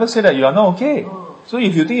I never say that you are not okay. So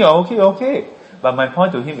if you think you are okay, you're okay. But my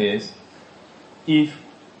point to him is, if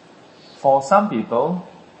for some people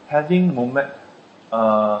having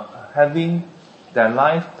their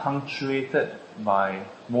life punctuated by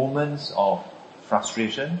moments of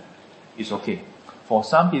frustration is okay. For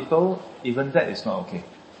some people, even that is not okay.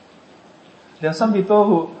 There are some people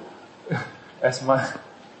who, as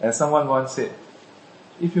someone once said,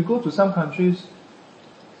 if you go to some countries,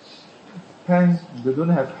 they don't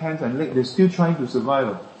have hands and legs, they're still trying to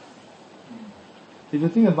survive. If you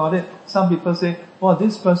think about it, some people say,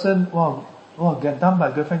 this person, get dumped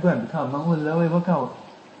by girlfriend, go and become a monk.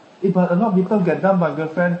 But a lot of people get dumped by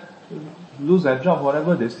girlfriend, lose their job,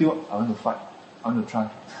 whatever, they still, I want to fight, I want to try.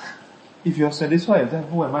 If you're satisfied with that,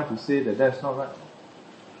 who am I to say that that's not right?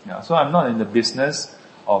 Yeah, so I'm not in the business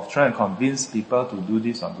of trying to convince people to do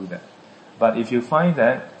this or do that. But if you find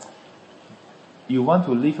that you want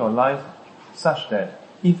to live your life such that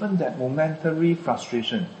even that momentary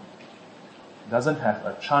frustration doesn't have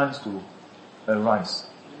a chance to arise.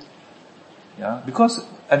 Yeah, because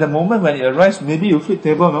at the moment when it arises, maybe you flip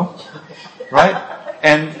table, no? Right?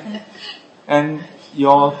 And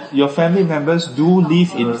your family members do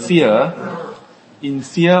live in fear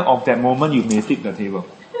of that moment you may flip the table.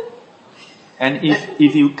 And if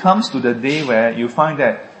it comes to the day where you find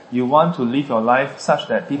that you want to live your life such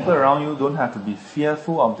that people around you don't have to be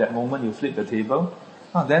fearful of that moment you flip the table,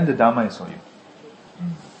 then the Dharma is for you.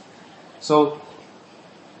 So,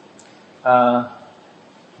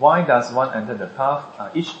 why does one enter the path?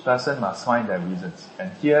 Each person must find their reasons.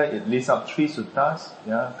 And here it lists out 3 suttas,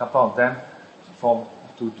 a couple of them,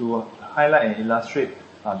 to highlight and illustrate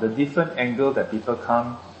the different angle that people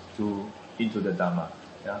come into the Dharma.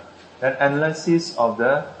 Then analysis of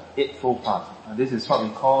the Eightfold Path. This is what we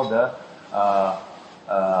call the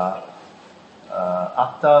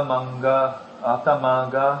Attamagga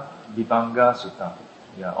Vibhanga Sutta,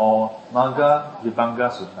 or Magga Vibhanga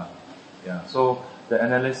Sutta. So the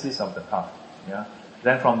analysis of the path.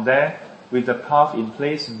 Then from there, with the path in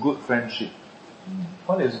place, good friendship.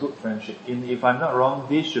 What is good friendship? If I'm not wrong,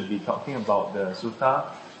 this should be talking about the sutta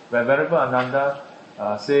where Venerable Ananda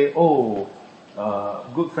say,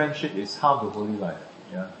 good friendship is half the holy life.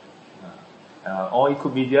 Or it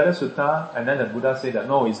could be the other sutta, and then the Buddha said that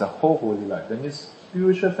no, it's the whole holy life. That means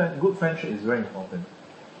good friendship is very important.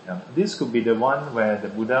 This could be the one where the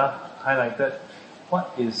Buddha highlighted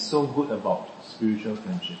what is so good about spiritual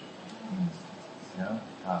friendship.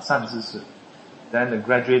 善知识. Then the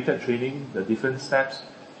graduated training, the different steps.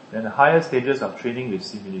 Then the higher stages of training with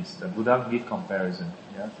similes. The Buddha give comparison.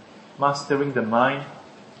 Mastering the mind.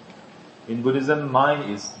 In Buddhism,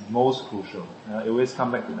 mind is most crucial. It always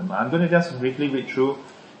come back to the mind. I'm going to just briefly read through.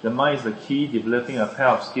 The mind is the key, developing a pair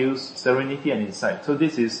of skills, serenity and insight. So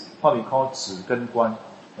this is what we call 止跟观,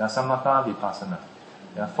 samatha vipassana.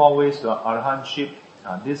 Yeah, 4 ways to arahantship.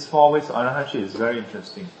 This 4 ways to arahantship is very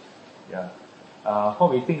interesting. Yeah.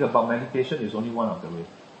 What we think about meditation is only one of the ways.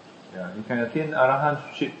 Yeah, you can attain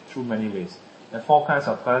arahantship through many ways. There are 4 kinds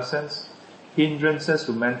of persons. Hindrances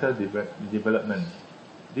to mental development.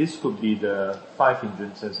 This could be the 5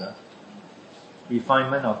 hindrances.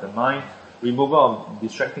 Refinement of the mind, removal of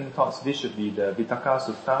distracting thoughts. This should be the Vitakka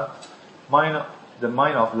Sutta. The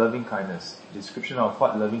mind of loving kindness. Description of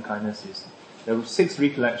what loving kindness is. The 6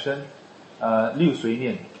 recollection, 6 水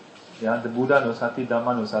念. Yeah, the Buddha Nusati,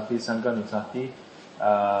 Dhamma Nusati, Sangha Nusati,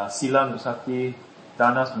 Sila Nusati,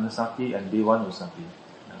 Danas Nusati, and Deva Nusati.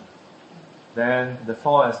 Then the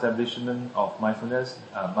 4 establishment of mindfulness,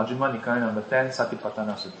 Majjhima Nikaya number 10,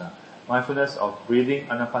 Satipatthana Sutta. Mindfulness of breathing,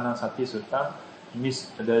 Anapanasati Sutta,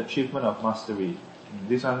 the achievement of mastery.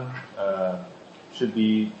 This one should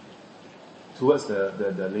be towards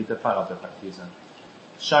the later part of the practice.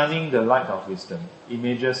 Shining the light of wisdom,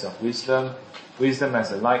 images of wisdom, wisdom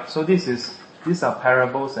as a light. So these are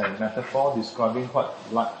parables and metaphors describing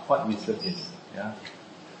what wisdom is. Yeah.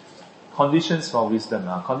 Conditions for wisdom.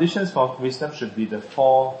 Conditions for wisdom should be the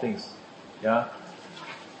 4 things. Yeah.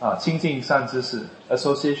 亲近善知识,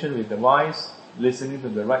 association with the wise, listening to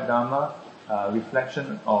the right dharma,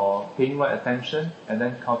 reflection or paying right attention, and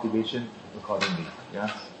then cultivation accordingly. Yeah.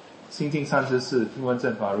 亲近善知识, 听闻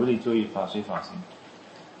正法, 如理作意, 法随法行.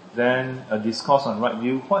 Then a discourse on right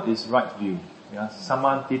view. What is right view? Yeah.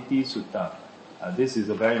 Samantiti Sutta. This is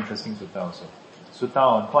a very interesting sutta also. Sutta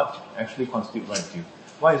on what actually constitutes right view.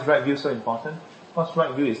 Why is right view so important? Because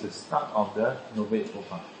right view is the start of the Noble Eightfold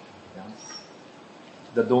Path. Yeah.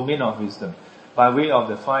 The domain of wisdom. By way of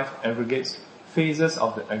the 5 aggregates, phases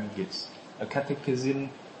of the aggregates. A catechism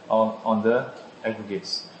on the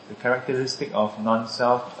aggregates. The characteristic of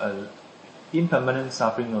non-self, impermanent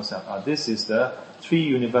suffering, no self. This is the 3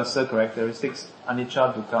 universal characteristics,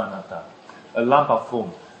 anicca, dukkha, anatta. A lump of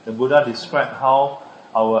foam. The Buddha described how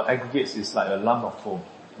our aggregates is like a lump of foam.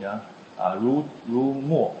 Yeah. 如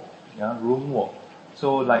沫. Yeah, 如沫.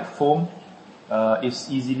 So like foam, is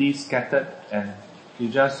easily scattered and you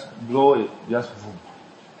just blow it, just boom.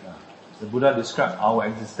 Yeah. The Buddha described our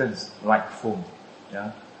existence like foam.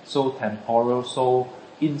 Yeah. So temporal, so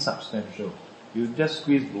insubstantial. You just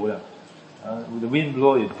squeeze blow up. With the wind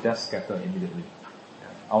blow, it just scatter immediately.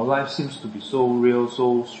 Yeah. Our life seems to be so real,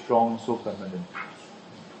 so strong, so permanent.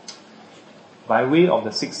 By way of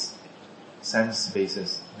the 6 sense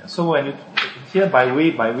bases. Yeah. So when you hear by way,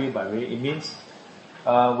 it means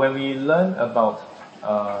when we learn about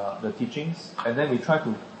the teachings and then we try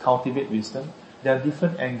to cultivate wisdom, there are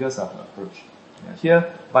different angles of approach. Yeah.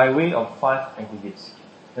 Here, by way of 5 aggregates.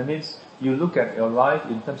 That means you look at your life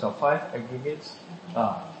in terms of 5 aggregates.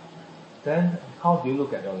 Then how do you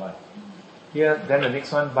look at your life? Here, then the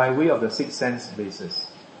next one, by way of the 6 sense bases.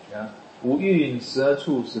 Yeah. 五蕴十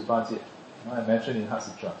处十八界. I mentioned in Heart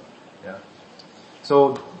Sutra. Yeah.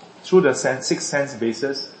 So, through the 6 sense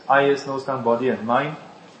bases, eye, ears, nose, tongue, body and mind,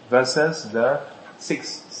 versus the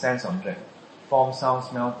 6 sense object. Form, sound,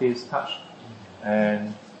 smell, taste, touch,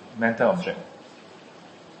 and mental object.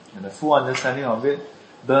 And the full understanding of it,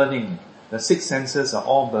 burning. The 6 senses are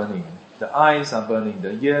all burning. The eyes are burning,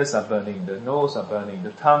 the ears are burning, the nose are burning,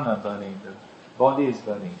 the tongue are burning, the body is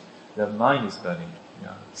burning, the mind is burning.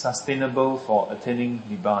 Yeah. Sustainable for attaining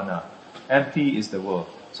Nibbana. Empty is the world.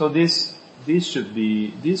 So this could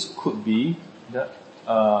be the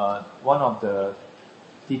one of the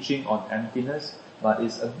teaching on emptiness, but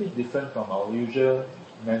it's a bit different from our usual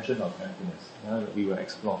mention of emptiness. That we will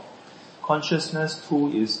explore. Consciousness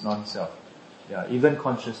too is non-self. Yeah, even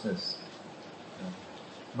consciousness.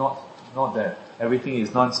 Yeah. Not that everything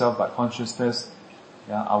is non-self, but consciousness,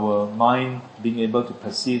 yeah, our mind being able to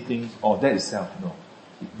perceive things, that is self. No.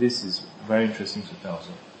 This is very interesting to tell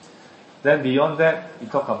also. Then beyond that, we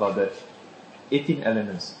talk about the 18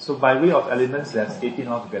 elements. So by way of elements, there's 18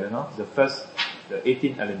 altogether now. The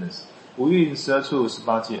 18 elements. 五蕴十处十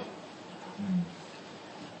八界.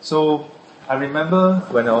 So, I remember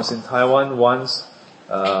when I was in Taiwan once,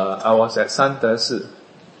 I was at Sandeshi,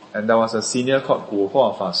 and there was a senior called Gu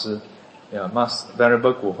Hua Fa Shi. Yeah,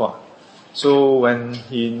 Venerable Gu Hua. So when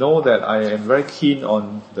he know that I am very keen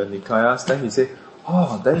on the Nikayas, then he said,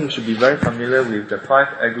 then you should be very familiar with the 5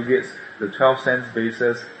 aggregates, the 12 sense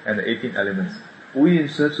bases, and the 18 elements. 五蕴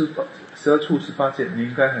十处十八界,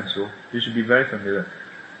 you should be very familiar.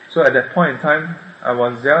 So at that point in time, I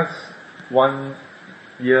was just 1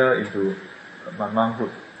 year into my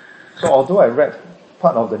monkhood. So although I read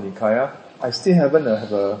part of the Nikaya, I still haven't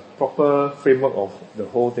have a proper framework of the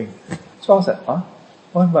whole thing. So I was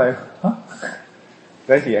like,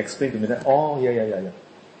 Then he explained to me that, yeah.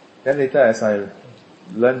 Then later as I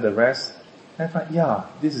learn the rest, and I find,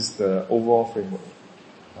 this is the overall framework.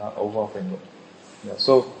 Yeah,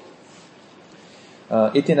 so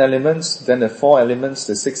 18 elements, then the 4 elements,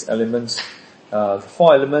 the 6 elements. The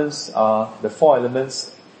 4 elements are the 4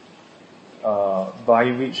 elements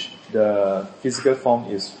by which the physical form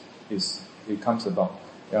it comes about.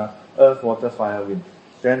 Yeah, earth, water, fire, wind.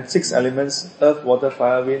 Then 6 elements: earth, water,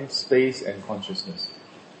 fire, wind, space, and consciousness.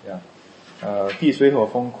 Yeah, 地水火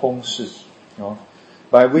风空识.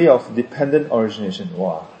 By way of dependent origination.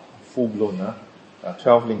 Wow, full blown.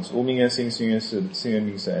 12 links: 无明缘心, 心缘识, 心缘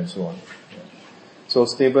名色, and so on. So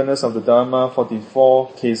stableness of the Dharma,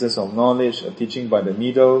 44 cases of knowledge, a teaching by the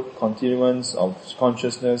middle, continuance of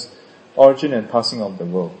consciousness, origin and passing of the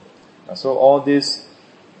world. So all this,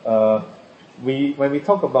 when we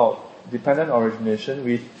talk about dependent origination,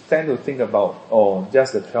 we tend to think about,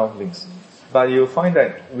 just the 12 links. But you'll find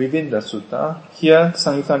that within the sutta, here,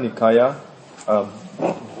 Samyutta Nikaya,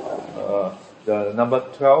 the number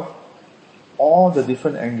 12, all the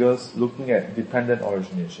different angles looking at dependent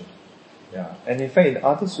origination. Yeah, and in fact, in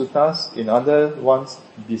other suttas, in other ones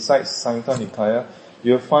besides Samyutta Nikaya,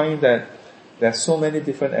 you'll find that there are so many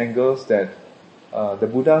different angles that the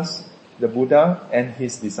Buddha and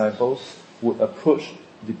his disciples would approach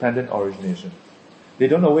dependent origination. They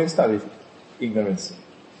don't always start with ignorance.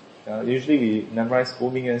 Usually we memorize 无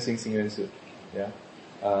明缘心, 心缘识. Yeah,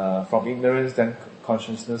 from ignorance, then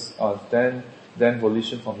consciousness, then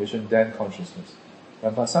volition, formation, then consciousness.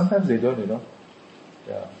 But sometimes they don't,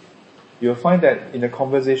 Yeah. You'll find that in a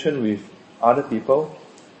conversation with other people,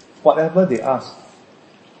 whatever they ask,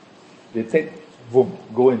 they take, boom,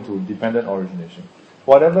 go into dependent origination.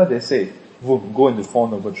 Whatever they say, boom, go into Four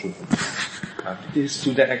Noble Truths. It's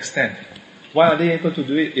to that extent. Why are they able to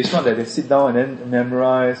do it? It's not that they sit down and then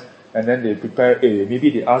memorize, and then they prepare,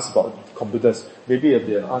 maybe they ask about computers, maybe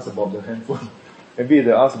they ask about the handphone, maybe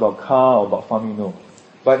they ask about car or about farming, no.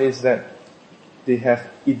 But it's that they have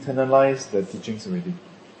internalized the teachings already.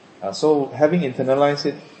 So having internalized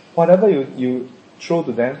it, whatever you throw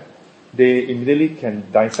to them, they immediately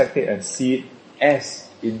can dissect it and see it as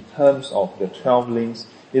in terms of the 12 links,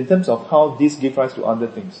 in terms of how this gives rise to other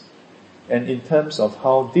things, and in terms of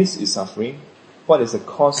how this is suffering, what is the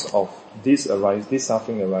cause of this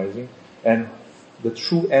suffering arising, and the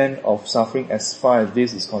true end of suffering as far as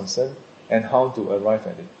this is concerned, and how to arrive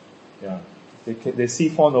at it. Yeah, they see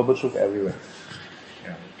Four Noble Truths everywhere.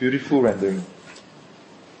 Yeah, beautiful rendering.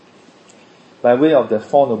 By way of the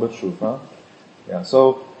Four Noble Truths, Yeah,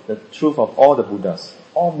 so the truth of all the Buddhas.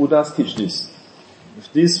 All Buddhas teach this.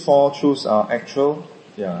 If these 4 truths are actual,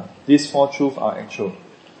 these 4 truths are actual.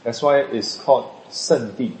 That's why it's called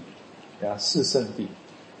圣谛. Yeah, 是圣谛.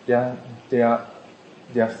 They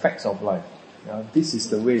are facts of life. Yeah, this is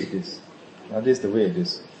the way it is. This is the way it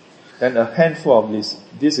is. Then a handful of this.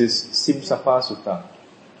 This is Simsapa Sutta.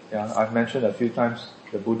 Yeah, I've mentioned a few times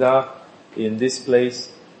the Buddha in this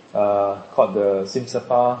place called the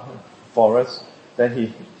Simsapa forest. Then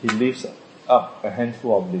he lifts up a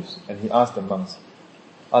handful of leaves and he asks the monks,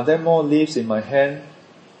 are there more leaves in my hand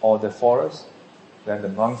or the forest? Then the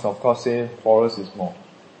monks of course say forest is more.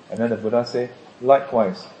 And then the Buddha say,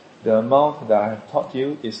 likewise, the amount that I have taught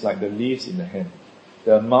you is like the leaves in the hand.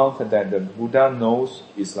 The amount that the Buddha knows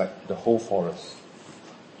is like the whole forest.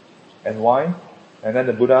 And why? And then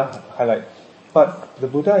the Buddha highlight, but the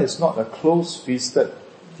Buddha is not a close-fisted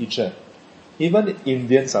teacher. Even the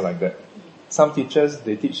Indians are like that. Some teachers,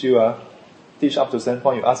 they teach you, teach up to a certain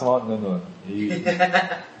point, you ask them out, no,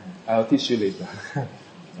 I'll teach you later.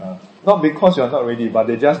 Not because you're not ready, but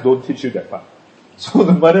they just don't teach you that part. So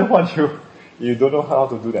no matter what you don't know how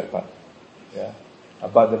to do that part. Yeah.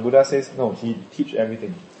 But the Buddha says, no, he teach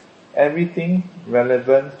everything. Everything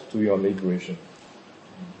relevant to your liberation.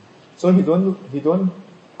 So he don't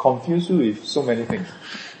confuse you with so many things.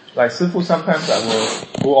 Like Sifu, sometimes I will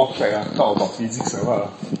go off track and talk about physics or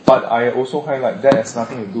what, but I also highlight that has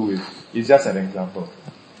nothing to do with, it's just an example.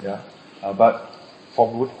 Yeah. But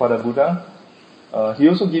for the Buddha, he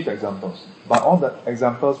also gives examples. But all the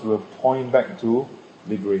examples will point back to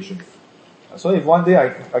liberation. So if one day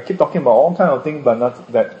I keep talking about all kind of things but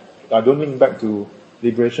not that I don't link back to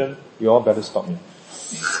liberation, you all better stop me.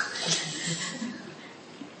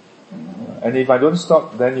 And if I don't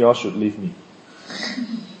stop, then you all should leave me.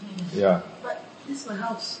 Yeah. But this is my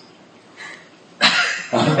house.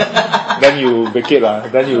 Then you vacate lah.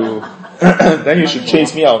 Then you should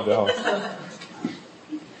chase me out of the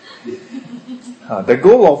house. The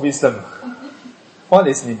goal of wisdom. What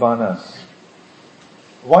is Nibbana?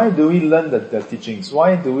 Why do we learn the teachings?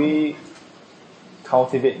 Why do we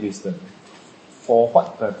cultivate wisdom? For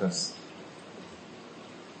what purpose?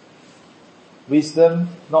 wisdom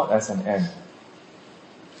not as an end.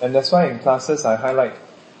 And that's why in classes I highlight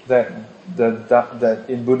that that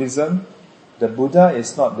in Buddhism, the Buddha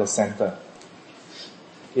is not the center.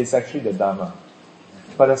 It's actually the Dharma.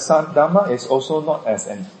 But the Dharma is also not as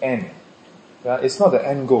an end. Yeah? It's not the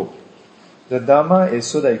end goal. The Dharma is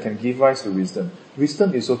so that you can give rise to wisdom.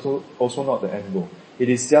 Wisdom is also not the end goal. It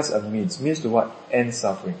is just a means. Means to what? End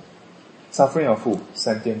suffering. Suffering of who?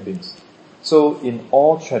 Sentient beings. So in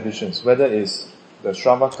all traditions, whether it's the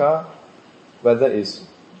Shravaka, whether it's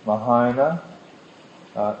Mahayana,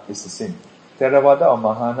 it's the same. Theravada or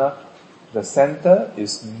Mahayana, the center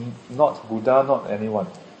is not Buddha, not anyone,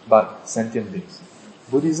 but sentient beings.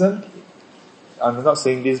 Buddhism, I'm not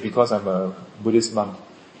saying this because I'm a Buddhist monk,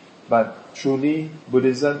 but truly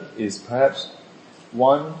Buddhism is perhaps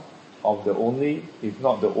one of the only, if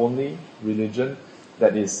not the only, religion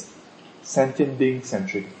that is sentient being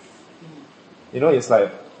centric. You know, it's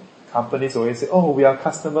like companies always say, oh, we are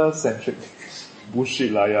customer centric.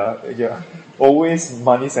 Bullshit lah, yeah. Always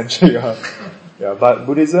money centric. Yeah, but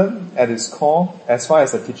Buddhism at its core, as far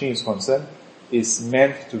as the teaching is concerned, is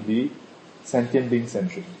meant to be sentient being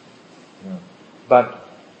centric. Yeah. But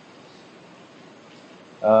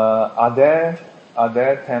are there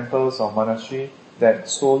temples or monasteries that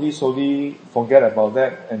slowly forget about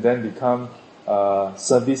that and then become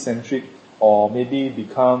service centric or maybe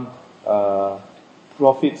become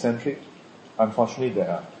profit centric? Unfortunately, there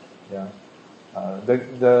are. Yeah.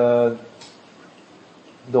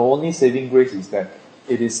 The only saving grace is that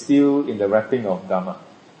it is still in the wrapping of Dharma.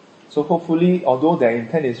 So hopefully, although their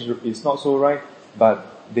intent is not so right, but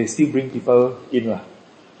they still bring people in.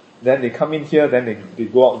 Then they come in here, then they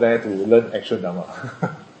go out there to learn actual Dharma.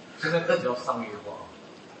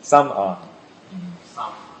 Some are.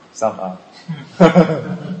 Some are.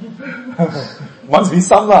 Must be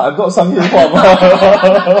some lah. I'm not 商业化嘛.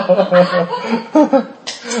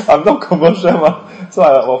 I'm not commercial ma. So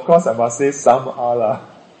of course I must say some are lah.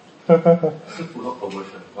 是不做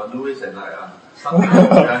commercial. 玩 Louis and I are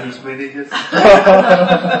his managers.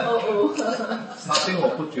 首先我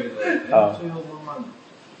不觉得，最后慢慢，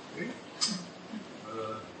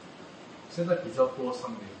现在比较多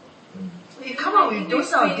商业化。You come up with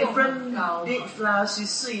those are different dates lah,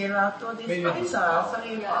 14啦, all these things are 商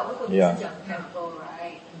业化。如果你是讲 temple,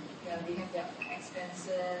 right? Yeah, they have their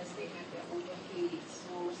expenses, they have their overheads,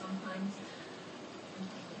 so sometimes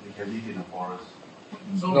they can live in a forest.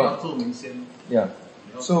 So no. 要做明星。Yeah.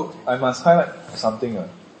 So I must highlight something.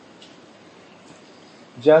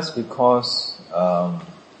 Just because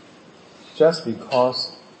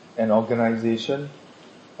an organization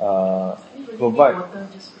provide.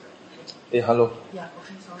 Hey, hello. Yeah,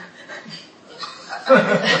 okay, sorry.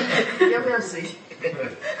 要不要水？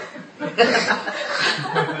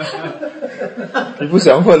你不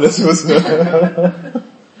想问了是不是？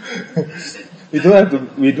 We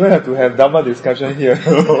don't have to have Dharma discussion here.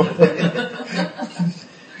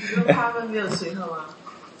 因为他们没有水喝吗？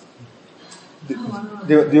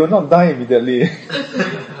 They will not die immediately.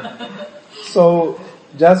 So,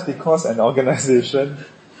 just because an organization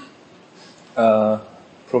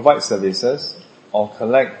provide services or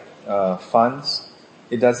collect funds,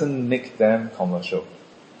 it doesn't make them commercial.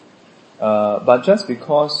 But just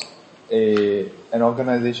because an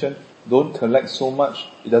organization don't collect so much,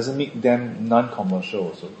 it doesn't make them non-commercial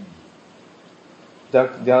also. There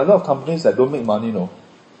are a lot of companies that don't make money, no.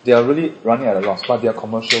 They are really running at a loss, but they are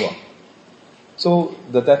commercial. So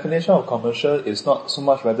the definition of commercial is not so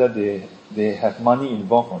much whether they have money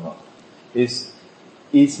involved or not. Is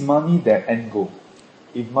money their end goal?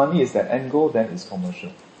 If money is their end goal, then it's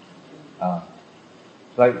commercial.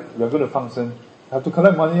 Like we're going to function, have to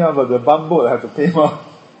collect money, but the bumboat have to pay more.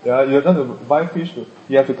 Yeah, you're going to buy fish,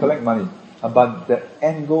 you have to collect money. But the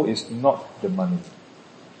end goal is not the money.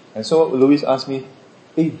 And so Louis asked me,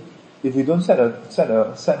 hey, if we don't set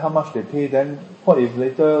how much they pay, then what if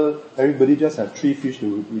later everybody just have 3 fish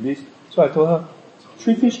to release? So I told her,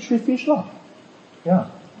 3 fish lah. Yeah.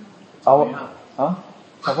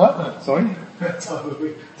 What? Sorry? 找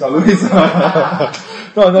Louis.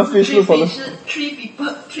 No, not fish. 3 fish, 3 people,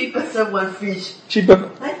 3 person, 1 fish. 3 people.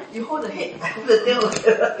 You hold the head, I hold the tail.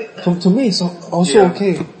 To me it's also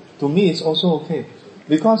okay. To me it's also okay.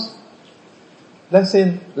 Because let's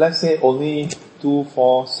say only 2,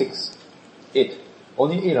 4, 6, 8.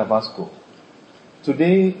 Only 8 of us go.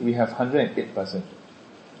 Today we have 108 persons.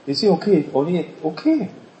 Is it okay? Only 8? Okay.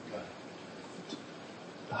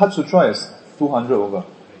 Hat Sutra is 200 over.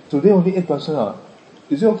 Today only 8 persons.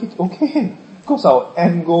 Is it okay? Okay. Because our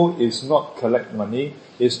end goal is not collect money.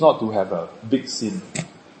 It's not to have a big scene.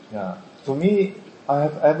 Yeah. To me, I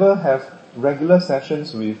have ever have regular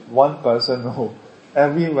sessions with one person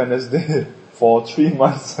every Wednesday for 3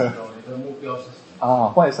 months.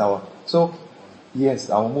 What is our, so yes,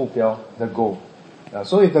 our 目标, the goal.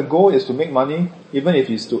 So if the goal is to make money, even if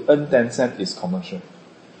it's to earn 10 cents, it's commercial.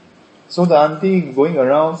 So the auntie going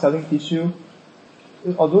around selling tissue,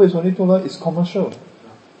 although it's only $2, it's commercial.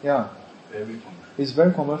 Yeah. Very commercial. It's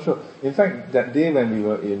very commercial. In fact, that day when we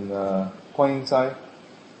were in Kuan Yin Chai,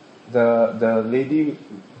 the lady,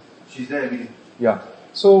 she's there every day. Yeah.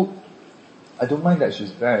 So I don't mind that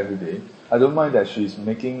she's there every day. I don't mind that she's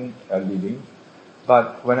making a living.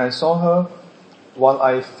 But when I saw her, while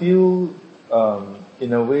I feel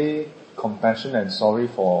in a way compassion and sorry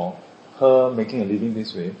for her making a living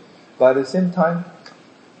this way, but at the same time,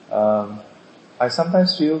 I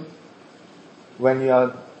sometimes feel when you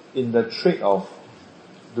are in the trade of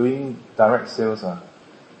doing direct sales,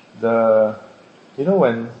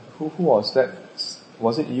 when who was that?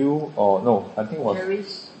 Was it you or no? I think it was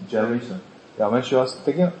Jerry. Yeah, when she was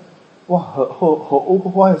taking, her old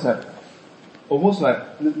voice like almost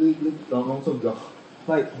like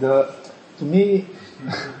to me,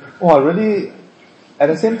 really. At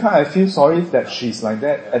the same time, I feel sorry that she's like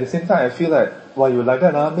that. At the same time, I feel like, you like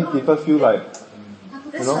that, make people feel like,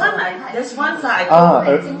 There's once I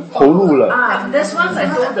told there's once I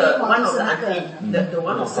told one of the auntie, the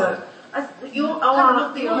one of the, you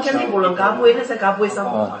can be無論假杯，你使假杯心。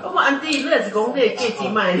我話 auntie，你係講你係戒指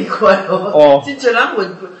賣你塊咯，真係人會。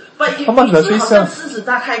But you 好像獅子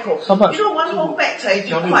大開口 ，you know one whole bag 才9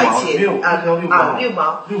塊錢6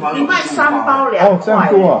毛，你賣3包2塊。這樣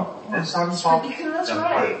多啊？3包2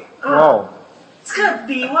塊。哇！這個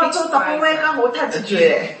比我做 double way 剛好太直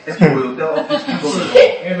覺。因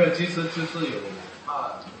為其實就是有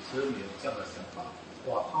他其實有這樣的想法，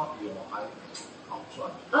他比我還好賺。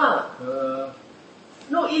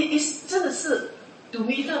No, it's 真的是 to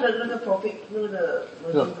me 那個 profit 那個。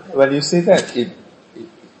When you say that,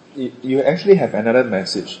 you actually have another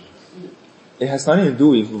message. It has nothing to do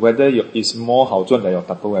with whether it's more 好賺 than your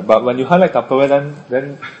Tupperware. But when you highlight Tupperware,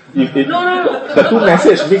 then the two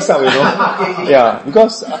messages mix up, Yeah,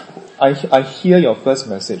 because I hear your first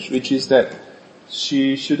message, which is that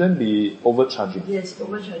she shouldn't be overcharging. Yes,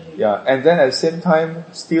 overcharging. Yeah, and then at the same time,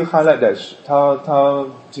 still highlight that 她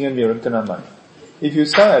今天没有人跟她買. If you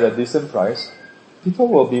sell at a decent price, people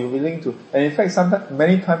will be willing to. And in fact,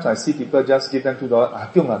 many times I see people just give them $2.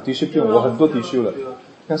 不用啦 ，tissue 不用，我很多 tissue 了。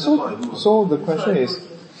Yeah, so the question is,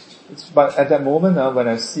 but at that moment, when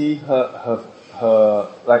I see her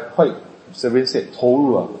like what Serene said, 投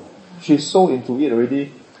入 she's so into it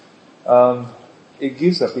already, it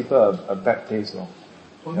gives the people a bad taste. Yeah.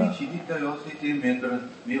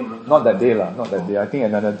 Not that day lah, not that day. I think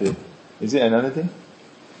another day. Is it another day?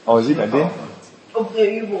 Or is it that day?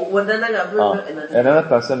 Another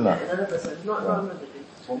person lah. Another person, not another day.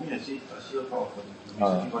 For me, I see a lot of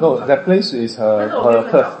no, that place is her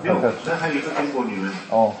turf. 没有，那还有一个中国女人。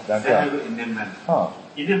两个。还有一个 Indian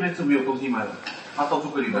man。Indian man 是没有东西买的，他到处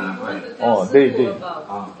跟你买来卖。对。The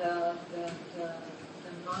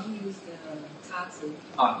non-use 的叉子。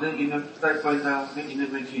那 Indian 在关山，那 Indian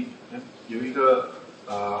man 去有一个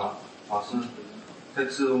法師在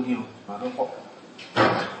吃東西馬上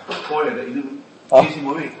過來的 Indian man 提醒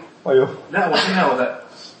我喂，那我現在我的。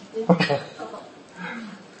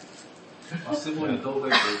師傅，你都會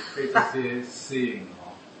被這些吸引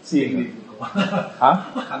吸引力不夠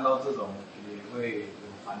看到這種你會有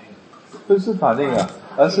反應？不是反應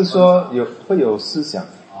而是說會有思想。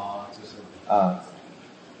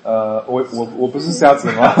我不是瞎子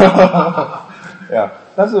嗎？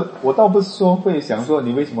但是我倒不是說會想說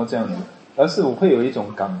你為什麼這樣子，而是我會有一種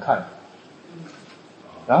感慨。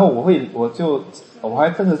然後我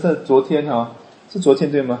還真的是昨天是昨天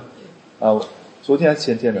對嗎？昨天還是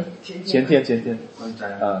前天的？前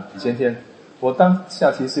天，我當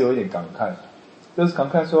下其實有一點感慨，就是感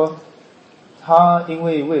慨說，他因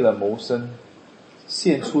為了謀生，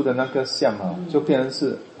獻出的那個相就變成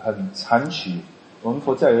是很殘取。我們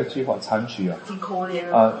佛教有一句話，殘取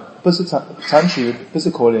不是殘取，不是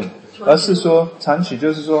可憐，而是說殘取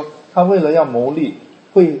就是說，他為了要謀利，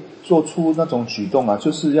會做出那種舉動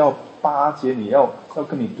就是要巴結你，要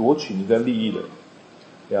跟你奪取你的利益的，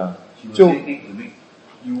就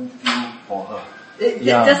you feel for her.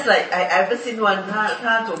 Just like I ever seen one，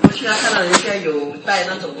 他走過去看到人家有帶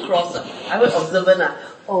那種 cross， I會 observe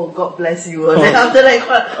Oh God bless you， 然後再來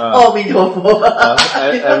看阿彌陀佛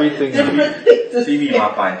 ，everything， 西密麻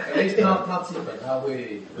白，他基本他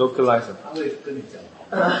會 localize， 他會跟你講，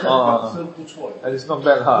是不錯的。And it's not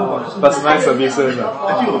bad personalized services。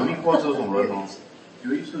我有遇過這種人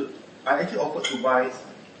有一次 I actually offered to buy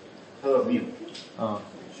her a meal。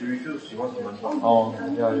She refused. She wants the money. Oh,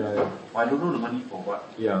 yeah. I don't know the money for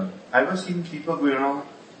what. Yeah. I've ever seen people going around,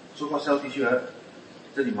 so-called sell t-shirt,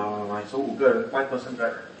 这里买 so 5个人 5 person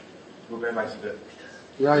right, go there buy cigarette.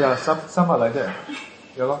 Yeah, some are like that.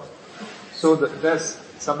 Yeah. So that's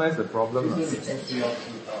sometimes the problem. 其实你必须要知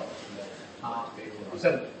道，他好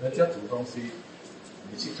像人家煮东西，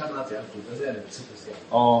你去看他怎样煮，但是你吃不下。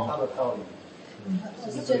哦。他的道理。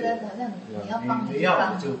我是觉得好像你要帮你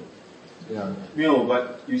要就。No,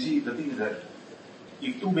 but you see, the thing is that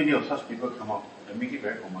if too many of such people come out and make it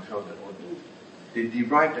very commercial, they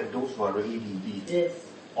derive that those who are really needy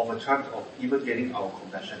of a chance of even getting our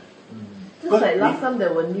compassion. Just like last time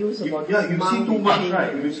there were news about you see too much,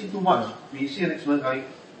 right? You see too much. We see an expert guy,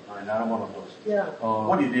 another one of those. Yeah.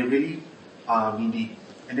 What if they really are needy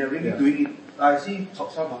and they're really doing it? I see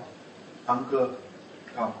some uncle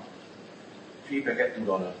come, 3 packet $2. You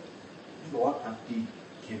know what? Auntie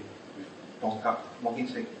came with tongkat, walking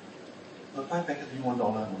stick. 5 packet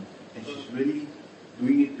 $1, and she's really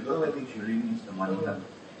doing it because I think she really needs the money.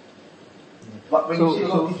 But when you see a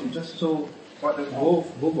lot of this, you just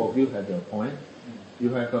both of you have a point. You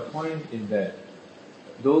have a point in that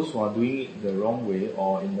those who are doing it the wrong way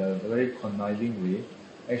or in a very conniving way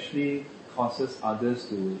actually causes others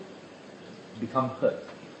to become hurt.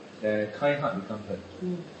 Their kind heart become hurt.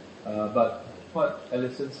 But what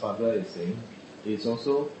Allison's father is saying is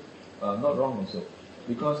also not wrong also.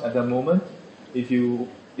 Because at the moment, if you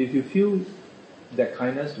feel that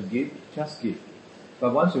kindness to give, just give.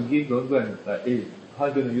 But once you give, don't go and like, hey, how are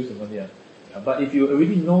you going to use the money? But if you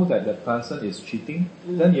already know that the person is cheating,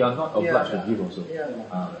 then you are not obliged to give also.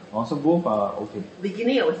 Also both are okay.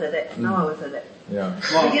 Beginning I was like that, now I was like that. Yeah.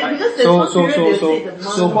 Because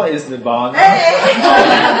so what is Nibbana?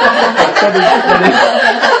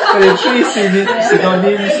 For the 3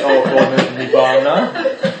 synonyms of Nibbana,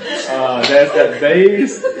 there's the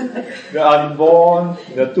base, the unborn,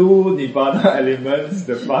 the 2 Nibbana elements,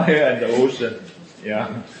 the fire and the ocean.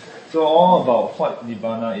 Yeah. So all about what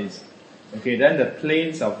Nibbana is. Okay, then the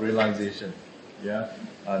planes of realization. Yeah.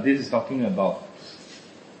 This is talking about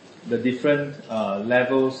the different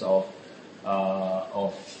levels of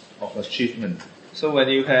achievement. So when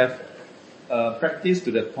you have practice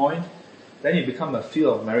to the point, then you become a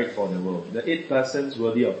field of merit for the world. The 8 persons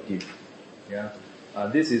worthy of gift. Yeah.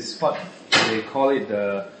 This is what they call it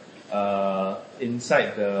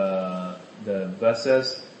inside the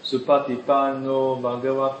verses, Supatipano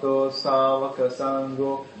Bhagavato Savaka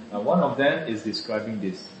Sangho. One of them is describing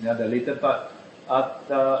this. Now the later part,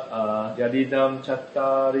 Atta Yadidam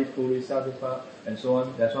Chattari Purisadupa and so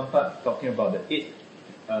on. There's one part talking about the 8,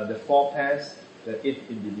 the 4 pairs, the 8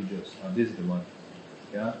 individuals. This is the one.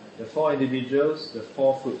 Yeah, the 4 individuals, the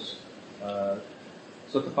 4 fruits.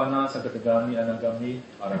 Sotapanna, Sakatagami, Anagami,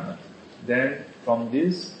 Arahant. Then from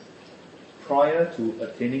this, prior to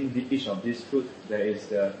attaining each of these fruits, there is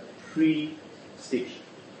the pre-stage.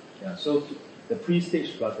 Yeah, so the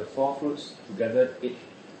pre-stage plus the 4 fruits together 8.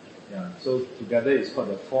 Yeah, so together it's called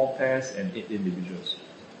the 4 pairs and 8 individuals.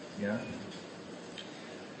 Yeah.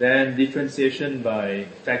 Then differentiation by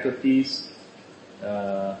faculties,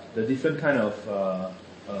 the different kind of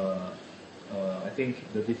I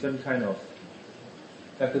think the different kind of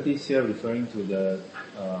faculties here referring to the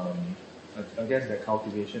I guess the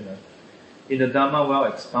cultivation. In the Dhamma well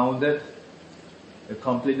expounded, the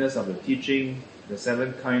completeness of the teaching, the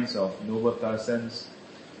 7 kinds of noble persons.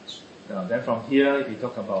 Then from here we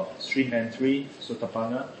talk about stream entry,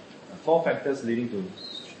 Sotapanna, 4 factors leading to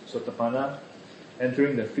Sotapanna,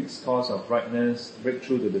 entering the fixed course of rightness,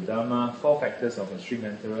 breakthrough to the Dhamma, 4 factors of a stream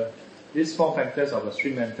enterer. These 4 factors of a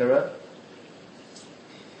stream enterer,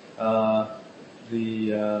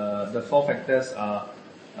 the 4 factors are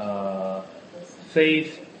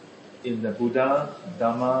faith in the Buddha,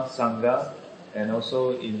 Dhamma, Sangha, and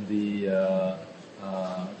also in the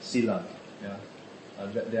Sila. Yeah.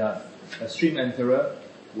 A stream enterer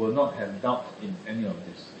will not have doubt in any of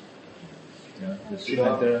this. Yeah. The stream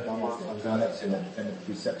enterer and the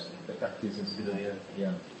precepts, the practices.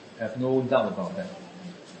 Yeah. Have no doubt about that.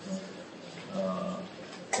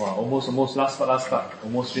 Almost last part.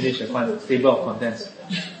 Almost finished the table of contents.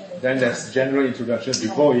 Then there's general introduction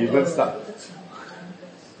before we even start.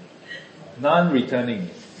 Non-returning.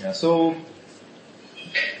 Yeah, so,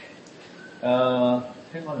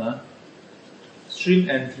 hang on. Stream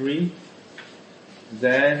entry,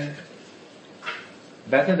 then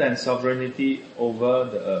better than sovereignty over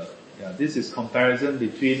the earth. Yeah, this is comparison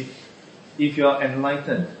between if you are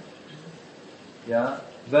enlightened,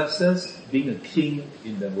 versus being a king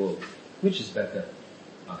in the world. Which is better?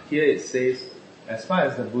 Here it says, as far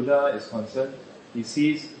as the Buddha is concerned, he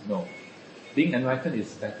sees no. being enlightened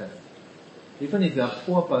is better. Even if you are a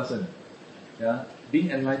poor person,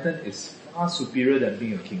 being enlightened is far superior than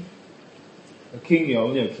being a king. A king, you're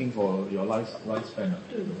only a king for your lifespan.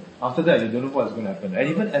 After that, you don't know what's going to happen. And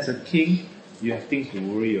even as a king, you have things to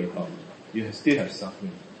worry about. You still have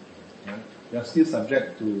suffering. You are still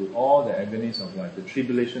subject to all the agonies of life, the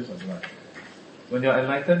tribulations of life. When you're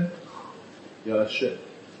enlightened, you're assured.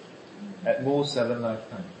 At most 7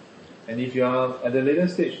 lifetimes. And if you are at the later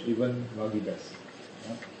stage, even Lagi best.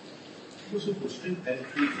 So for stream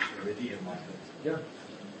entry is already enlightened. Yeah.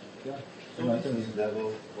 So enlightened is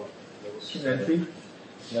level what? Level stream entry?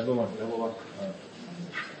 Level 1. Level 1.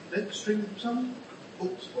 Then stream, some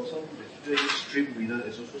books or some stream winner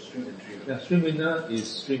is also stream entry. Yeah, stream winner is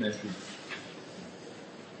stream entry.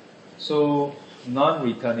 So,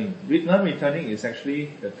 non-returning. Non-returning is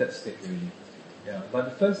actually the third stage really. Yeah, but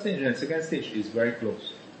the first stage and second stage is very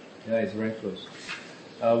close. Yeah, it's very close.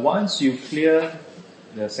 Once you clear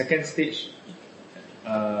the second stage,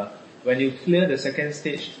 when you clear the second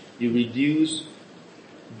stage, you reduce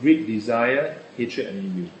greed, desire, hatred, and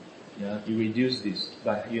envy. Yeah, you reduce this,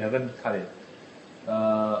 but you haven't cut it.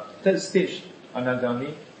 Third stage,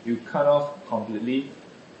 anagami, you cut off completely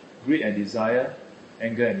greed and desire,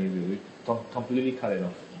 anger and evil. You completely cut it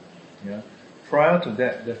off. Yeah. Prior to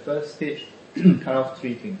that, the first stage cut off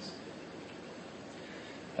 3 things.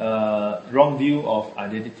 Wrong view of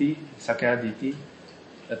identity, sakkayaditthi,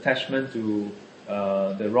 attachment to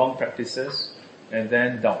the wrong practices, and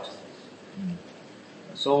then doubt.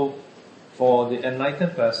 So, for the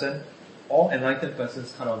enlightened person, all enlightened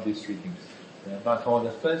persons cut off these 3 things. Yeah, but for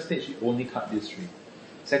the first stage, you only cut these 3.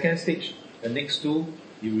 Second stage, the next 2,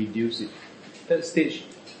 you reduce it. Third stage,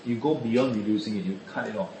 you go beyond reducing it, you cut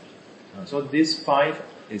it off. So this 5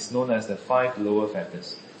 is known as the 5 lower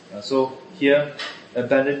fetters. So here,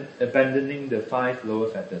 abandoning the 5 lower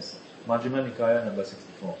fetters. Majjhima Nikaya number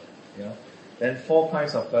 64. Yeah. Then 4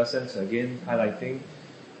 kinds of persons, again highlighting.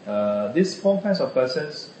 These 4 kinds of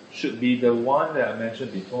persons should be the one that I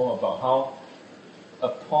mentioned before about how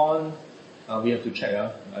upon, we have to check,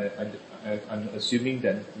 I'm assuming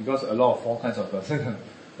that because a lot of 4 kinds of persons,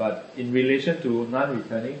 but in relation to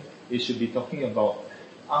non-returning, it should be talking about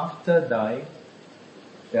after dying,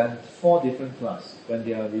 there are 4 different classes when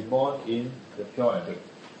they are reborn in the pure abate.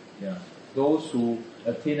 Yeah. Those who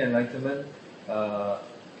attain enlightenment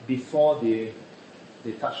before they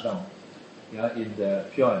touch down, in the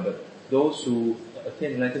pure abate. Those who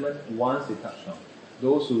attain enlightenment once they touch down.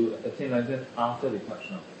 Those who attain enlightenment after they touch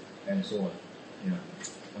down, and so on. Yeah.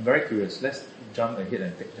 I'm very curious. Let's jump ahead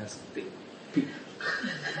and take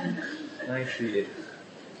 938.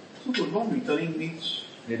 So for non-returning means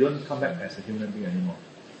they don't come back as a human being anymore.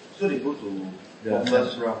 So they go to the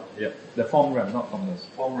formless realm. Yeah, the form realm, not formless.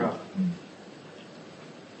 Form realm.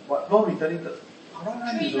 But non-returning, the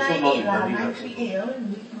Arahant is also non-returning.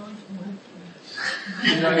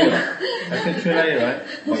 398. I said 398, right?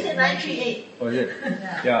 You said 938. Oh, is it?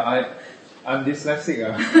 Yeah, I'm dyslexic.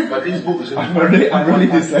 But this book is I'm really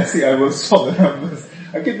dyslexic. I will swap the numbers.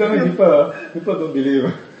 I keep telling people don't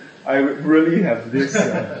believe. I really have this.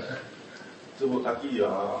 So lucky you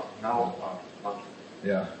are now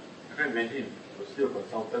yeah. I can imagine you're still a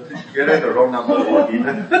consultant. You get the wrong number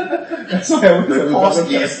again. That's why I was the cost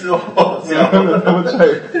is double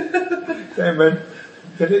check. Yeah, man.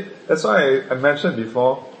 That's why I mentioned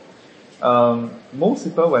before. Most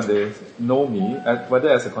people when they know me, whether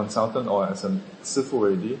as a consultant or as a sifu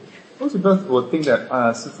already, most people will think that,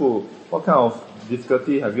 sifu, what kind of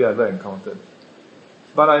difficulty have you ever encountered?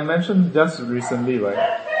 But I mentioned just recently,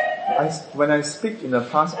 right? When I speak in the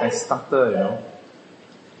past, I stutter,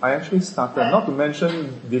 I actually stutter. Not to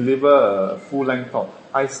mention deliver a full-length talk.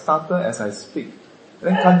 I stutter as I speak.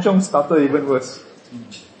 Then Kanchong stutter even worse.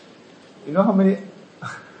 You know how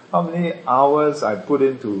many hours I put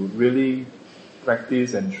in to really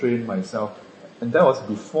practice and train myself? And that was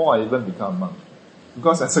before I even become a monk.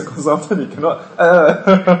 Because as a consultant, you cannot...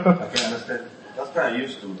 I can understand. Last time I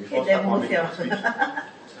used to, before start speech,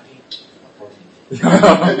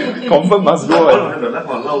 confirm must go.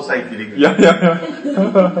 Yeah.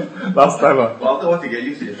 Last time. But afterwards, you get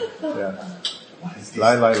used to it. Yeah. What is this?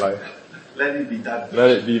 Lie. Let it be done. Let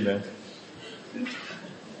it be, man.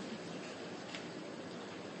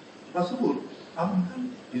 But so,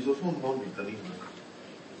 Arahant is also non-returning.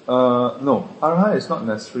 No. Arahant is not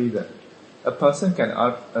necessary that. A person can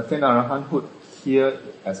attain Arahanthood here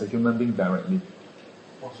as a human being directly.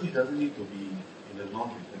 Oh, so he doesn't need to be in the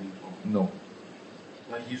non-returning form? No.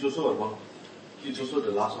 Like he's also a monk. He's also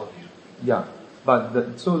the last one here. Yeah.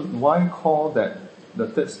 But so why call that the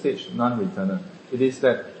third stage non-returner? It is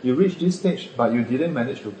that you reach this stage, but you didn't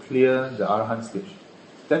manage to clear the Arahant stage.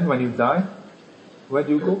 Then when you die, where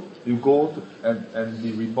do you go? You go to, and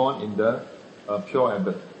be reborn in the pure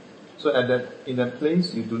abode. So in that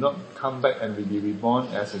place, you do not come back and be reborn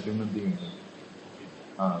as a human being again.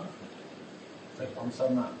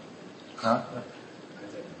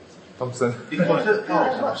 Thompson. It was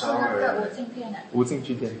out of samsara, right? 无尽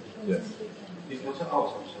居天. Yes. It was out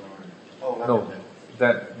of samsara. No,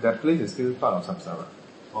 that place is still part of samsara.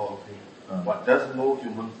 Oh, okay. But there's no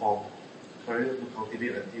human form for you to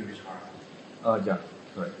cultivate until you reach Arahant. Yeah,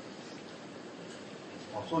 correct.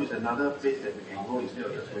 Oh, so it's another place that we can go instead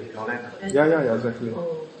of just going Pure Land. Yeah, exactly.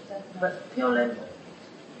 Oh, but Pure Land.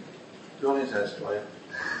 Pure Land says, right?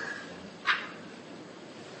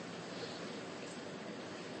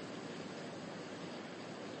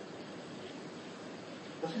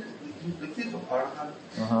 The case of Arahant.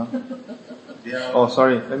 Oh,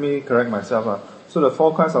 sorry. Let me correct myself. So the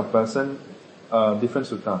 4 kinds of person, different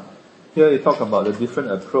sutta. Here you talk about the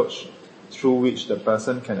different approach through which the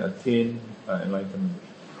person can attain enlightenment.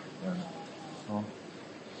 Yeah. Oh.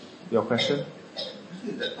 Your question? You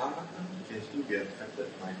see that Arahant can still be affected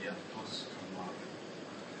by their past karma.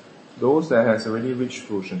 Those that has already reached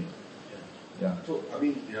fruition. Yeah. So, I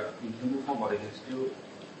mean, they are in human form, but they can still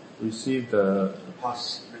receive the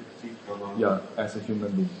past negative karma. Yeah, as a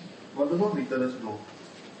human being. But the non-returners know.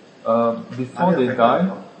 Before they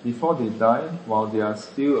die, while they are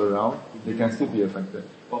still around, they can still be affected.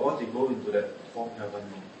 But once they go into that form heaven,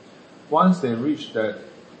 once they reach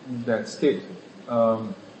that state,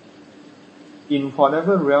 in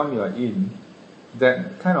whatever realm you are in,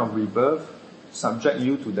 that kind of rebirth subject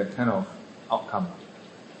you to that kind of outcome.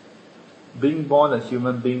 Being born a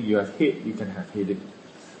human being, you have head, you can have headache.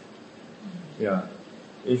 Yeah.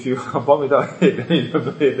 If you are born without a head, then you don't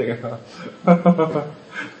have headache.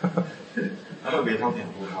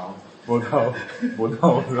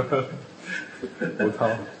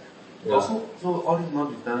 So all these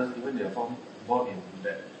non-returners, even they are born in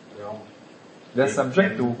that realm, they're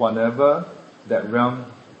subject to whatever that realm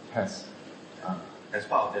has. As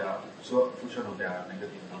part of their function of their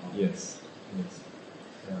negative karma. Yes.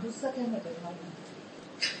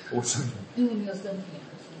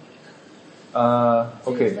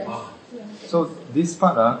 Okay. So this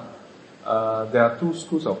part, there are 2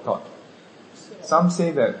 schools of thought. Some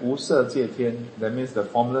say that 无色界天, that means the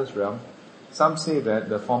formless realm. Some say that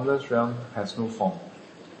the formless realm has no form.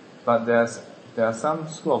 But there are some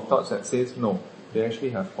school of thoughts that says no, they actually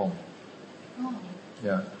have form.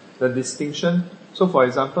 Yeah. The distinction, so for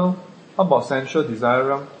example, how about sensual desire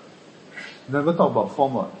realm? Never talk about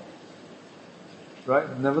form, what?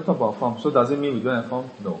 Right? Never talk about form. So does it mean we don't have form?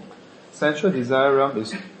 No. Sensual desire realm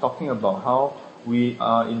is talking about how we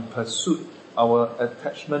are in pursuit, our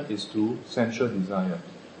attachment is to sensual desire.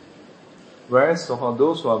 Whereas for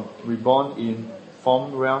those who are reborn in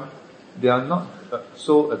form realm, they are not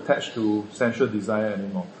so attached to sensual desire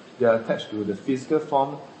anymore. They are attached to the physical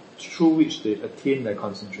form through which they attain their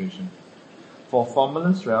concentration. For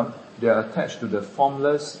formless realm, they are attached to the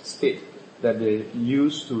formless state that they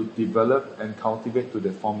use to develop and cultivate to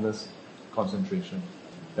the formless concentration.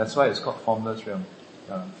 That's why it's called formless realm.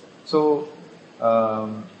 So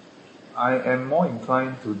I am more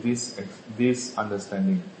inclined to this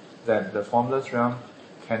understanding that the formless realm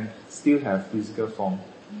can still have physical form.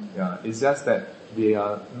 Yeah, it's just that they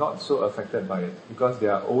are not so affected by it because they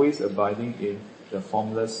are always abiding in the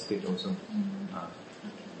formless state also.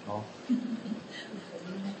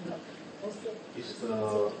 It's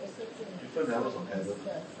the different levels of heaven.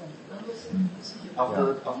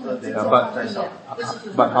 After they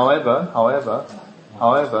but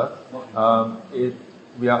however,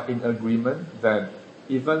 we are in agreement that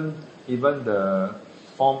even the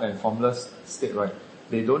form and formless state, right?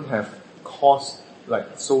 They don't have coarse,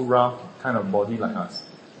 like so rough kind of body like us.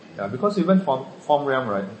 Yeah, because even form realm,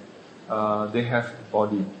 right? They have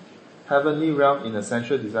body. Heavenly realm in the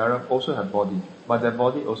sensual desire realm also have body, but their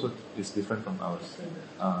body also is different from ours.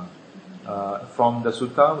 From the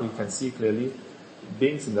sutta, we can see clearly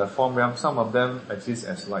beings in the form realm. Some of them exist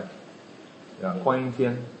as light. Yeah, 观音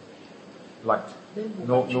天, light.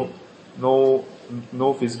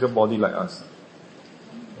 No physical body like us.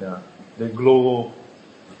 Yeah, they glow.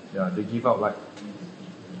 Yeah, they give out light.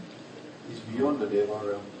 It's beyond the Deva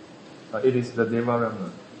realm. It is the Deva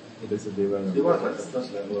realm. It is the Deva realm. Deva is like the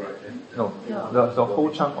first level, right? No, the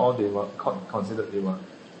whole chunk all Deva, considered Deva.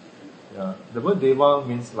 Yeah, the word Deva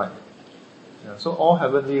means light. Yeah, so all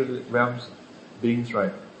heavenly realms beings,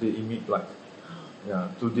 right? They emit light. Yeah,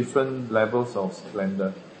 to different levels of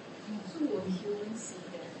splendor. So will humans see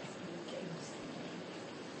that as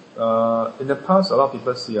being In the past, a lot of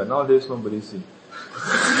people see. Nowadays, nobody see.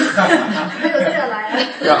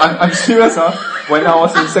 Yeah, I'm serious. When I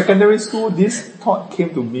was in secondary school, this thought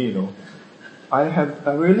came to me. I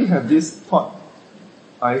really have this thought.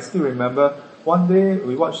 I still remember one day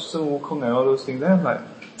we watched Sun Wukong and all those things. Then I'm like,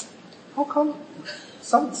 how come?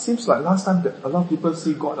 Seems like last time that a lot of people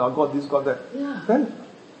see God, God this, God that. Yeah. Then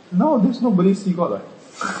nowadays nobody see God.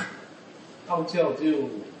 道教就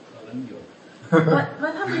可能有。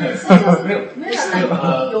那他们也是没有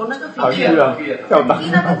那个堂区啊，跳档。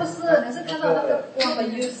那个不是，你是看到那个光。But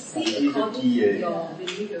you see according to your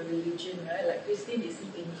belief, your religion, right? Like Christian, they see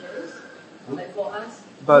angels. Like for us,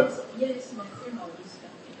 but yes, my friend always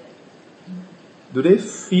tell me that. Do they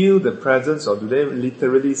feel the presence or do they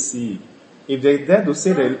literally see? If they dare to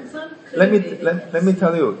say let me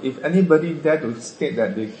tell you, if anybody dare to state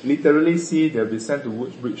that they literally see, they'll be sent to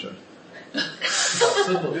Woodbridge.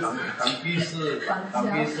 师傅，当地是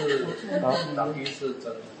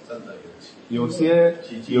真的有奇。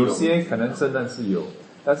有些可能真的是有，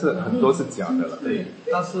但是很多是假的了。对，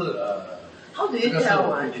但是How do you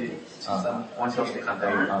tell?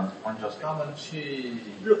 他们去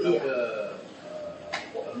那个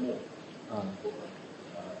火盆墓，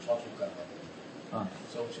抓住干嘛？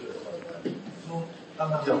收去的时候，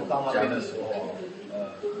当他们到那边的时候，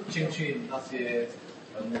进去那些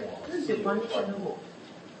坟墓是有关的，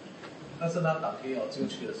但是呢，当天进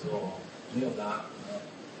去的时候没有拿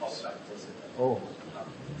outside这些的。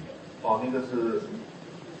那个是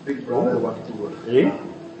Big Brother 1 2诶。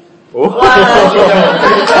他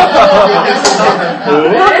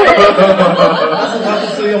不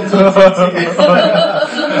是用这个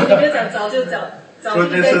你别讲早就讲。说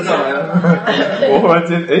电视上来了，我忽然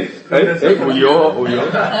间，五油，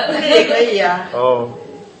这个也可以啊。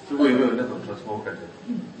师傅有没有那种传说感觉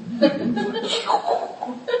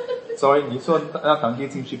？Sorry， 你说要当地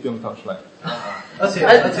进去不用 touch light。而且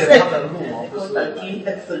他的路不是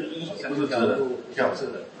不是直的，跳是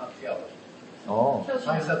的，他跳的。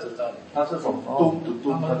他一下子到，他是从咚咚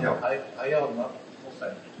咚他跳，还要拿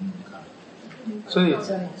outside看。所以不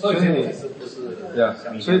是呀，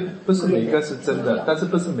所以不是每个是真的，但是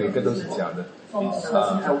不是每个都是假的。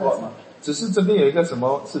只是这边有一个什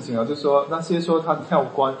么事情就是说那些说他跳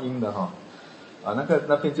观音的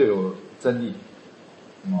那边就有争议，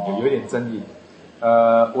有一点争议。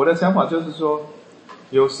我的想法就是说，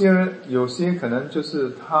有些可能就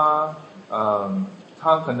是他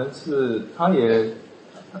可能是他也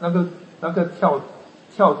那个跳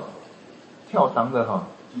档的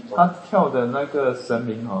他跳的那个神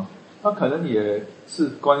明他可能也是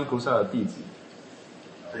观音菩萨的弟子。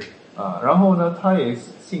对。然后呢，他也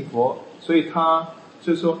信佛，所以他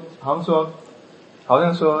就说，好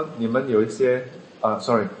像说你们有一些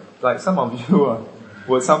like some of you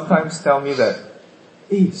will sometimes tell me that,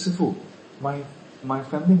师父 my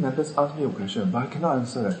family members ask me a question, but I cannot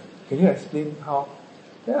answer it. Can you explain how?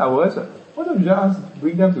 Then I will ask, why don't you just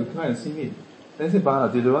bring them to come and see me? Then they say,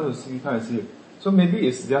 but they don't want to see me, come and see you. So maybe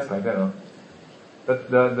it's just like that.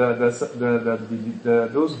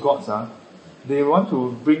 Those gods they want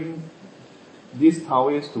to bring these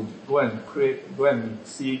Taoists to go and pray, go and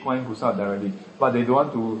see Guan Yin菩萨directly, but they don't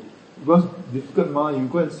want to, because difficult you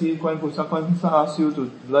go and see Guan Yin菩萨asks you to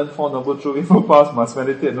learn 4 Noble Truths before pass, must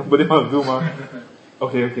meditate, nobody want to do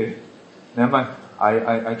Okay, never mind,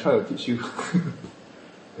 I try to teach you.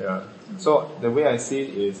 Yeah. So the way I see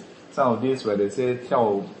it is, some of these where they say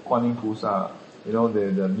跳观音菩萨,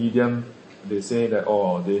 the medium, they say that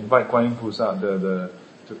they invite 观音菩萨, the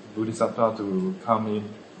Bodhisattva to come in.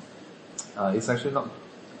 It's actually not,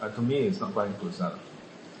 to me it's not 观音菩萨.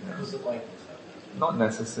 Yeah. Not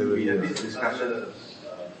necessarily.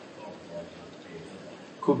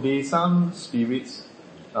 Could be some spirits,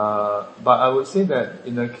 but I would say that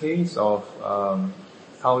in the case of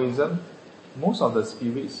Taoism, most of the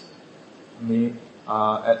spirits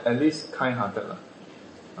are at least kind-hearted.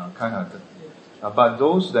 Kind-hearted. But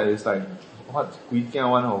those that is like what Guitian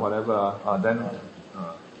one or whatever,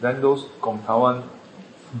 then those Gong Tao one,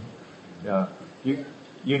 yeah.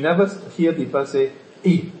 You never hear people say,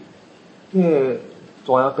 I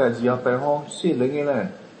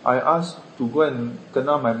asked to go and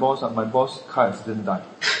kena my boss car accident died.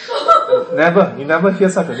 Never, you never hear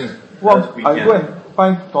such a thing. I go and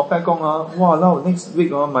buy Tua Gong, now next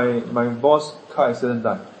week my boss car accident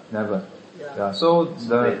died. Never. Yeah, so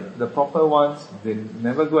the proper ones, they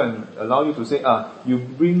never go and allow you to say, you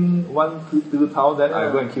bring 1 2 tao, then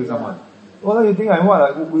I go and kill someone. What do you think I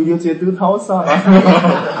want? Will you say 2 tao?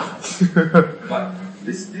 But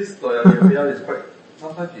this loyalty is quite,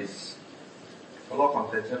 sometimes it's a lot of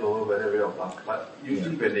contention over whether real or not. But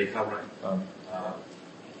usually when they come, right,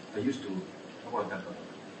 I used to come on temple.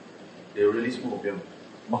 They really smoke opium.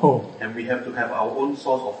 Oh. And we have to have our own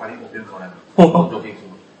source of finding opium for them. Not joking.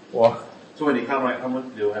 Wow. So when they come, right,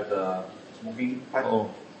 they'll have the smoking pipe.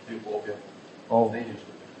 They put opium. Then you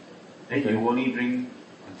smoke. Then you only drink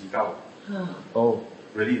jigao.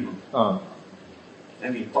 Really,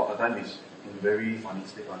 Then we talk the time is in very funny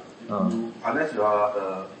state. Unless you are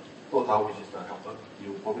the Totao, which is the helper,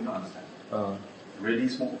 you probably not understand. Really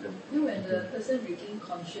smoke opium. When the person regain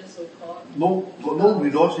conscious, so called. Got no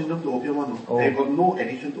withdrawal symptom to opium one. They got no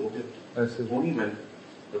addiction to opium. Only when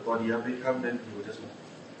the body come, then you will just smoke.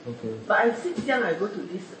 Okay. But I since young I go to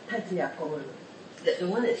this 太子牙公 the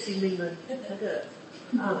one at Xinmin one.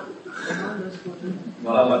 My mom knows go to.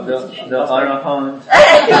 No, but the Arahant.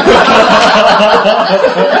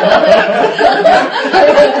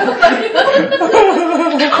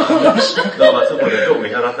 No, but so for the joke we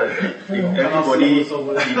have everybody,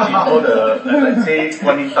 all the, let's say,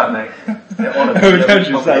 Guan Yin Dan, right? All the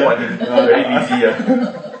people very busy.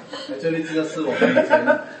 Actually, 这个是我们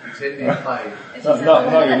以前年代。Now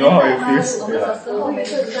you know how it feels. 我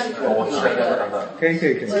是在那个可以。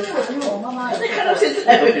我妈妈也看到现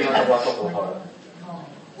在。这个地方都挖到头好了。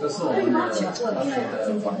这是我们的大学的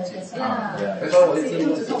环境啊，所以我一直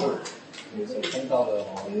都是有所碰到的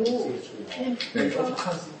接触，对，都是看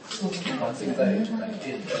是环境在改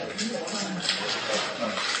变的。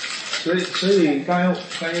所以刚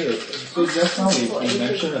才有 so just now we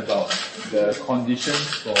mentioned about the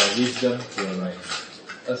conditions for wisdom to arise,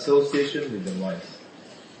 association with the wise.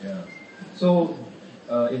 Yeah. So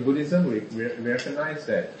in Buddhism we recognize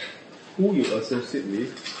that who you associate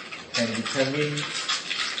with can determine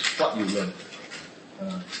what you learn.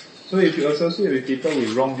 So if you associate with people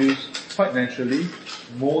with wrong views, quite naturally,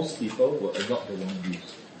 most people will adopt the wrong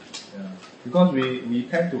views. Yeah. Because we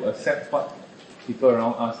tend to accept what people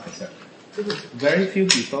around us accept. Very few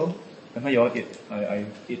people, I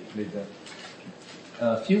eat later.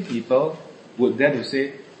 Few people would dare to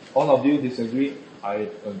say, all of you disagree, I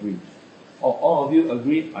agree. Or all of you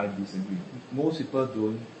agree, I disagree. Most people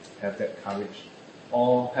don't have that courage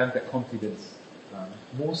or have that confidence.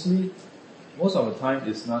 Most of the time,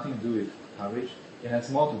 it's nothing to do with courage. It has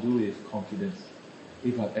more to do with confidence.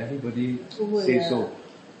 If everybody say so.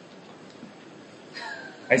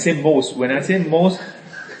 I say most. When I say most,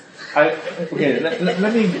 let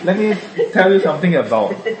me tell you something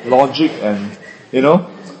about logic and,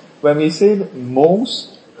 when we say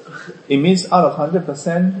most, it means out of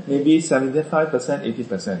 100%, maybe 75%,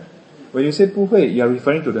 80%. When you say 不会, you are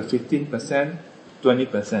referring to the 15%,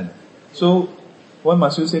 20%. So, why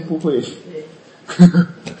must you say 不会?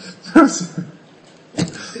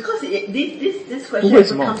 Because this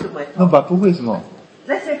question will come to my thought. No, but 不会什么?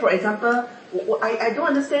 Let's say, for example, I don't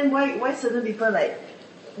understand why certain people let's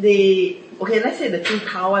say the King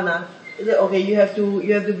Kawan, you have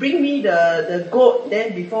to bring me the goat,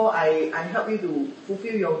 then before I help you to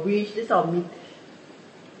fulfill your wish. This is our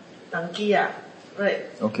donkey, right?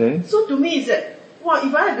 Okay. So to me, it's that,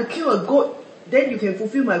 if I have to kill a goat, then you can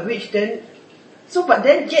fulfill my wish, then. So, but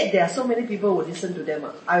then yet there are so many people who will listen to them.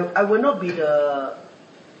 I will not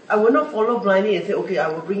I will not follow blindly and say, okay, I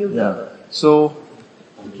will bring you the. So,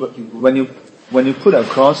 when you put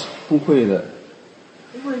across 不会的.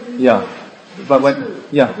 Yeah. But but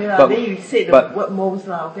then you said the word most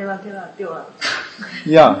lah. Okay lah, 对啦.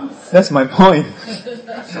 Yeah, that's my point.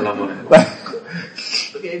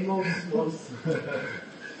 Okay, most.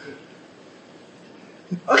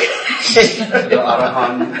 Okay. The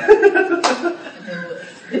Arahant.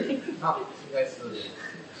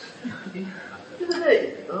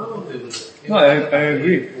 No, I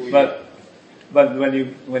agree. But when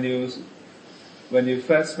you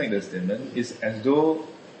first make the statement, it's as though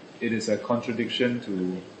it is a contradiction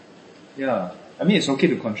to. Yeah, I mean it's okay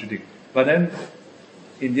to contradict, but then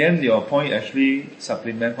in the end your point actually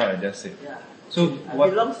supplement what I just said. Yeah. So what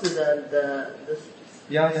belongs to the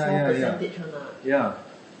small percentage one. Yeah.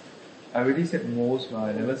 I already said most, but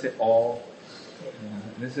I never said all.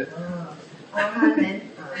 Yeah, I said.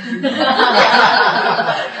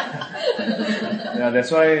 Yeah,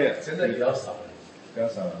 that's why. 现在比较少了。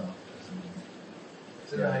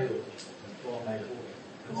现在还有很多很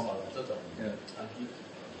少的这种I think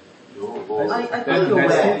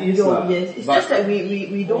yes. It's just that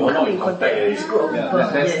we don't come in contact with this group of people.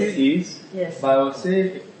 There still is. Yes. But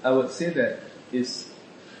I would say that it's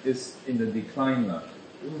in the decline lah.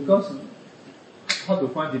 Because how to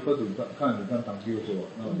find people to come and become Tangki also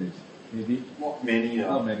nowadays? Maybe not many.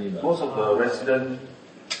 Not many. Most of the resident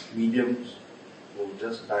mediums will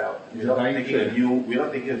just die out. We're not taking a new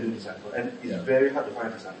disciple, and it's very hard to find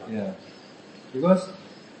a disciple. Yeah, because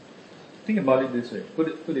think about it this way. Put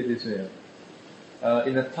it this way.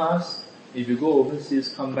 In the past, if you go overseas,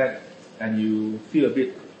 come back, and you feel a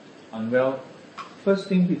bit unwell, first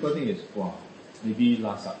thing people think is, wow, maybe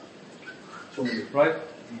lasa. Right?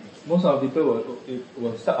 Most of the people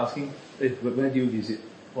will start asking, hey, where do you visit?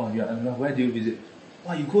 Wow, you are unwell, where do you visit?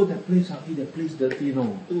 Wow, you go that place, that place dirty,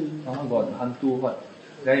 no. Got hantu, what?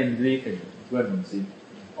 Then immediately can go and see.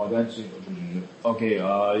 Or then okay,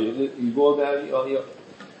 you go there,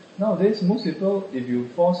 nowadays, most people, if you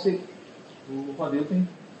fall sick, what do you think?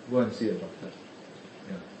 Go and see a doctor.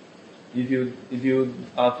 Yeah. If you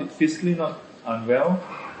are physically not unwell,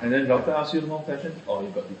 and then doctor asks you more questions,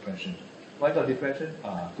 you got depression. Why got depression?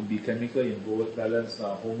 Could be chemical imbalance,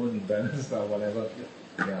 hormone imbalance, whatever.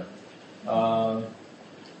 Yeah.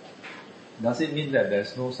 Does it mean that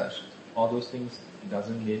there's no such, all those things? It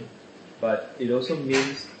doesn't mean. But it also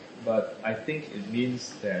means, but I think it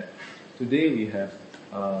means that today we have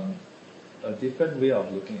a different way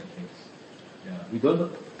of looking at things. Yeah. We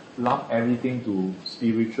don't lump everything to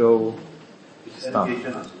spiritual stuff.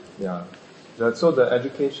 Yeah. So the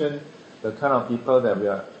education, the kind of people that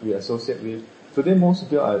we associate with, today most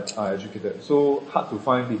people are educated. So hard to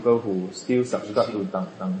find people who still subscribe to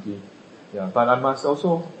Tangki. Yeah. But I must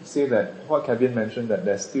also say that what Kevin mentioned, that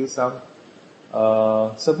there's still some,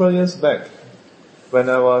 several years back, when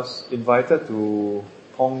I was invited to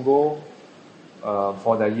Pongo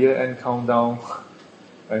for the year-end countdown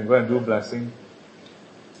and go and do blessing,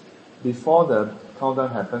 before the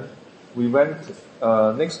countdown happened, we went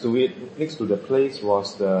next to the place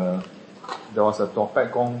there was a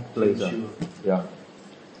Topek Gong place. Yeah.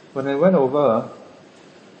 When I went over,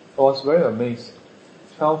 I was very amazed.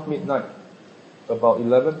 12 midnight, about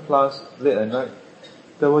 11 plus, late at night,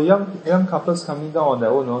 there were young couples coming down on their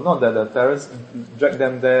own. Not that the parents dragged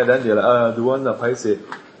them there, then they're like, the one that paiseh.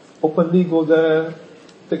 Openly go there,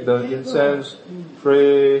 take the incense,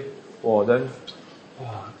 pray, then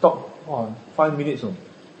talk 5 minutes.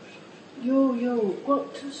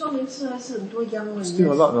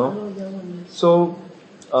 Still a lot, no? So,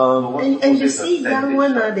 and you see young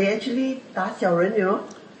one, they actually 打小人, you know.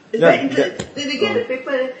 It's like they get the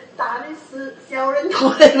paper, 打那是小人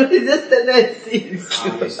头, they just stand there and see.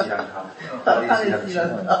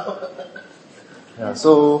 Yeah,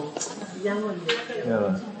 so,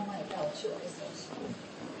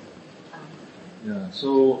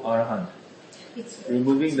 so Arahant,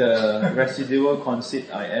 removing the residual conceit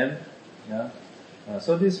I am. Yeah.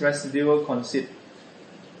 So this residual conceit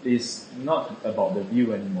is not about the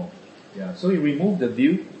view anymore. Yeah. So you remove the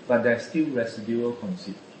view, but there's still residual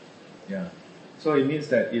conceit. Yeah. So it means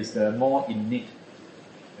that it's the more innate.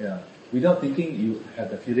 Yeah. Without thinking, you have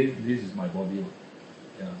the feeling, this is my body.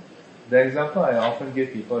 Yeah. The example I often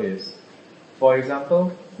give people is, for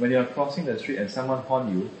example, when you are crossing the street and someone horn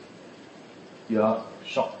you, you are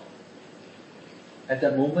shocked. At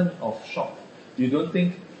that moment of shock, you don't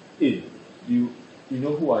think, you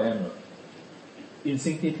know who I am.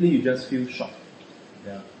 Instinctively, you just feel shocked.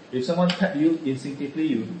 Yeah. If someone tap you, instinctively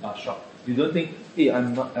you are shocked. You don't think,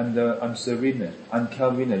 I'm Serene, I'm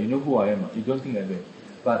Calvin, you know who I am. You don't think that way.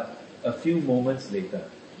 But a few moments later,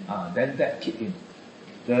 then that kick in.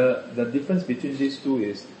 The difference between these two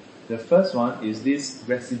is, the first one is this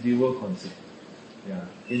residual concept. Yeah.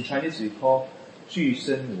 In Chinese we call 具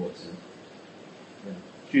身我执. Yeah.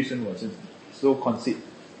 具身我执. So conceit.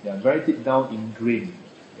 Yeah. Very deep down ingrained.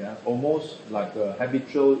 Yeah. Almost like a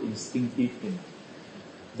habitual, instinctive thing.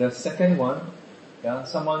 The second one,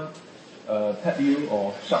 someone tap you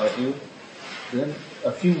or shout at you, then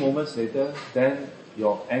a few moments later, then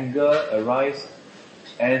your anger arises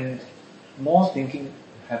and more thinking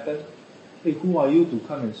happen. Hey, who are you to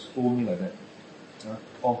come and scold me like that?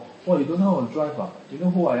 You don't know how to drive. You know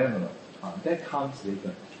who I am or not? That comes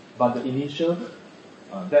later. But the initial,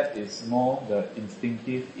 that is more the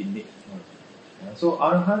instinctive, innate one. So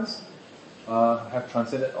Arahants have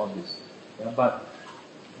transcended all this. But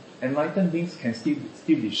enlightened beings can still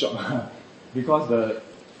be shocked because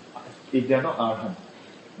if they are not Arahant,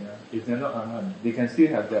 they can still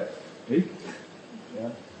have that.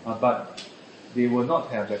 But they will not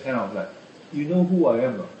have that kind of you know who I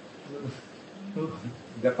am.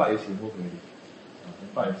 That part is removed already.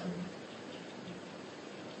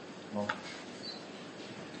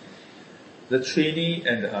 The trainee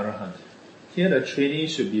and the Arahant. Here the trainee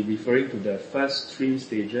should be referring to the first 3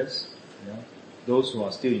 stages, those who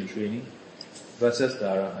are still in training, versus the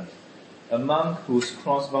Arahant. A monk whose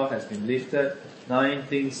crossbar has been lifted, 9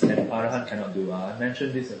 things an Arahant cannot do. I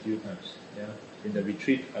mentioned this a few times. In the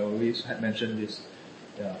retreat, I always had mentioned this.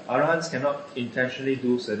 Arahants cannot intentionally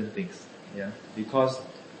do certain things. Because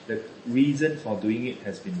the reason for doing it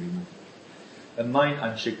has been removed. a mind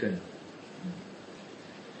unshaken.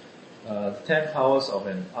 10 powers of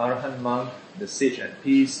an Arahant monk, the sage at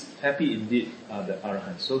peace, happy indeed are the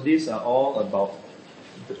Arahants. So these are all about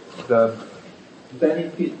the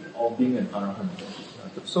benefit of being an Arahant.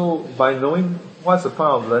 So by knowing, what's the point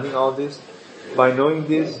of learning all this? By knowing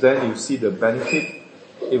this, then you see the benefit.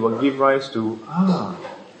 It will give rise to,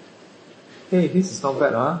 hey, this is not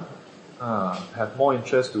bad, have more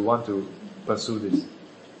interest to want to pursue this.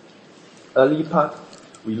 Early part,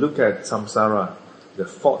 we look at samsara, the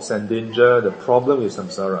faults and danger, the problem with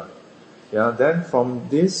samsara. Yeah, then from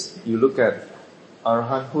this, you look at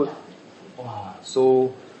arahanthood. Wow,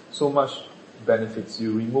 so much benefits.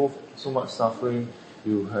 You remove so much suffering,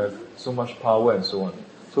 you have so much power and so on.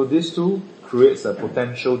 So these two creates a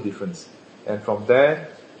potential difference. And from there,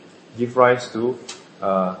 give rise to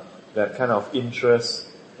that kind of interest,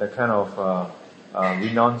 that kind of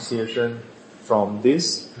renunciation from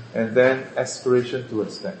this, and then aspiration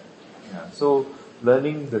towards that. Yeah. So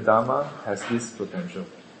learning the Dharma has this potential.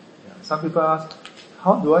 Yeah. Some people ask,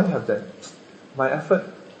 how do I have that? My effort,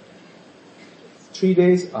 3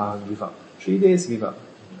 days, give up. 3 days, give up.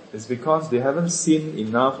 It's because they haven't seen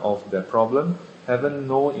enough of the problem, haven't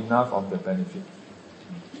known enough of the benefit.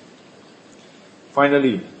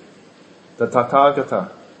 Finally, the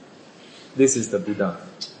Tathagata. This is the Buddha.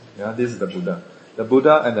 Yeah, this is the Buddha. The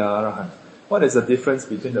Buddha and the Arahant. What is the difference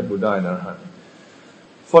between the Buddha and the Arahant?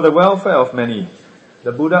 For the welfare of many.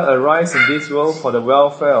 The Buddha arises in this world for the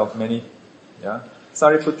welfare of many. Yeah?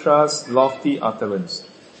 Sariputra's lofty utterance.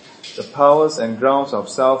 The powers and grounds of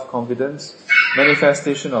self-confidence.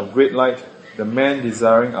 Manifestation of great light. The man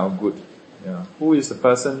desiring our good. Yeah. Who is the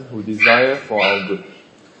person who desires for our good?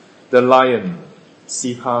 The lion.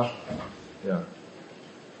 Siha. Yeah.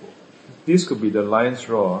 This could be the lion's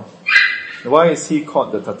roar. Why is he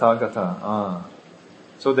called the Tathagata?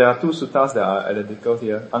 So there are two suttas that are identical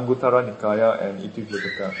here, Anguttara Nikaya and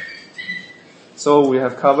Itivuttaka. So we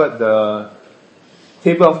have covered the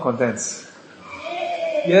table of contents.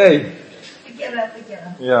 Yay!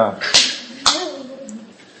 Yeah.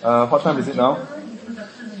 What time is it now?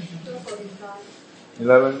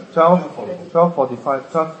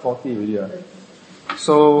 12:40 already.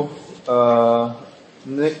 So,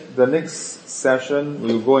 the next session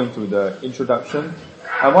we'll go into the introduction.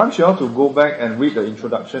 I want you all to go back and read the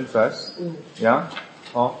introduction first. Yeah?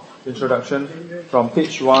 Introduction from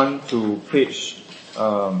page 1 to page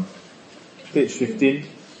 15.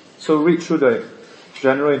 So read through the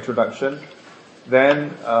general introduction.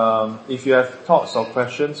 Then, if you have thoughts or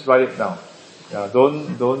questions, write it down. Yeah,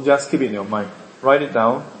 don't just keep it in your mind. Write it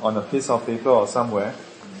down on a piece of paper or somewhere.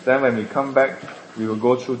 Then when we come back, we will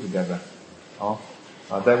go through together.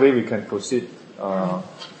 That way we can proceed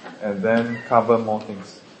and then cover more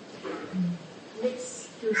things. Next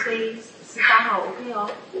Tuesday, 18號 OK 哦？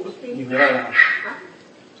你回来了？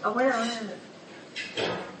我回来了。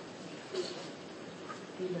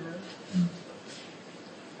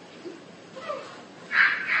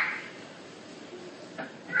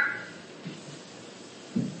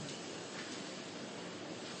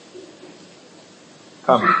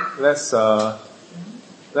Come,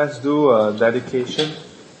 let's do a dedication.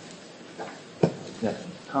 Yeah,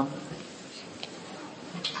 come.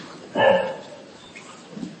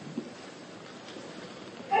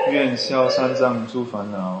 愿消三障诸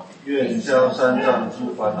烦恼，愿消三障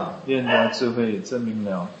诸烦恼，愿得智慧真明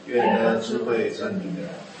了，愿得智慧真明了。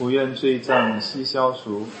不愿罪障悉消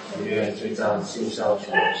除，不愿罪障悉消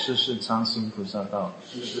除。世世常行菩萨道，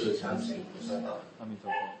世世常行菩萨道。阿弥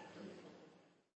陀佛。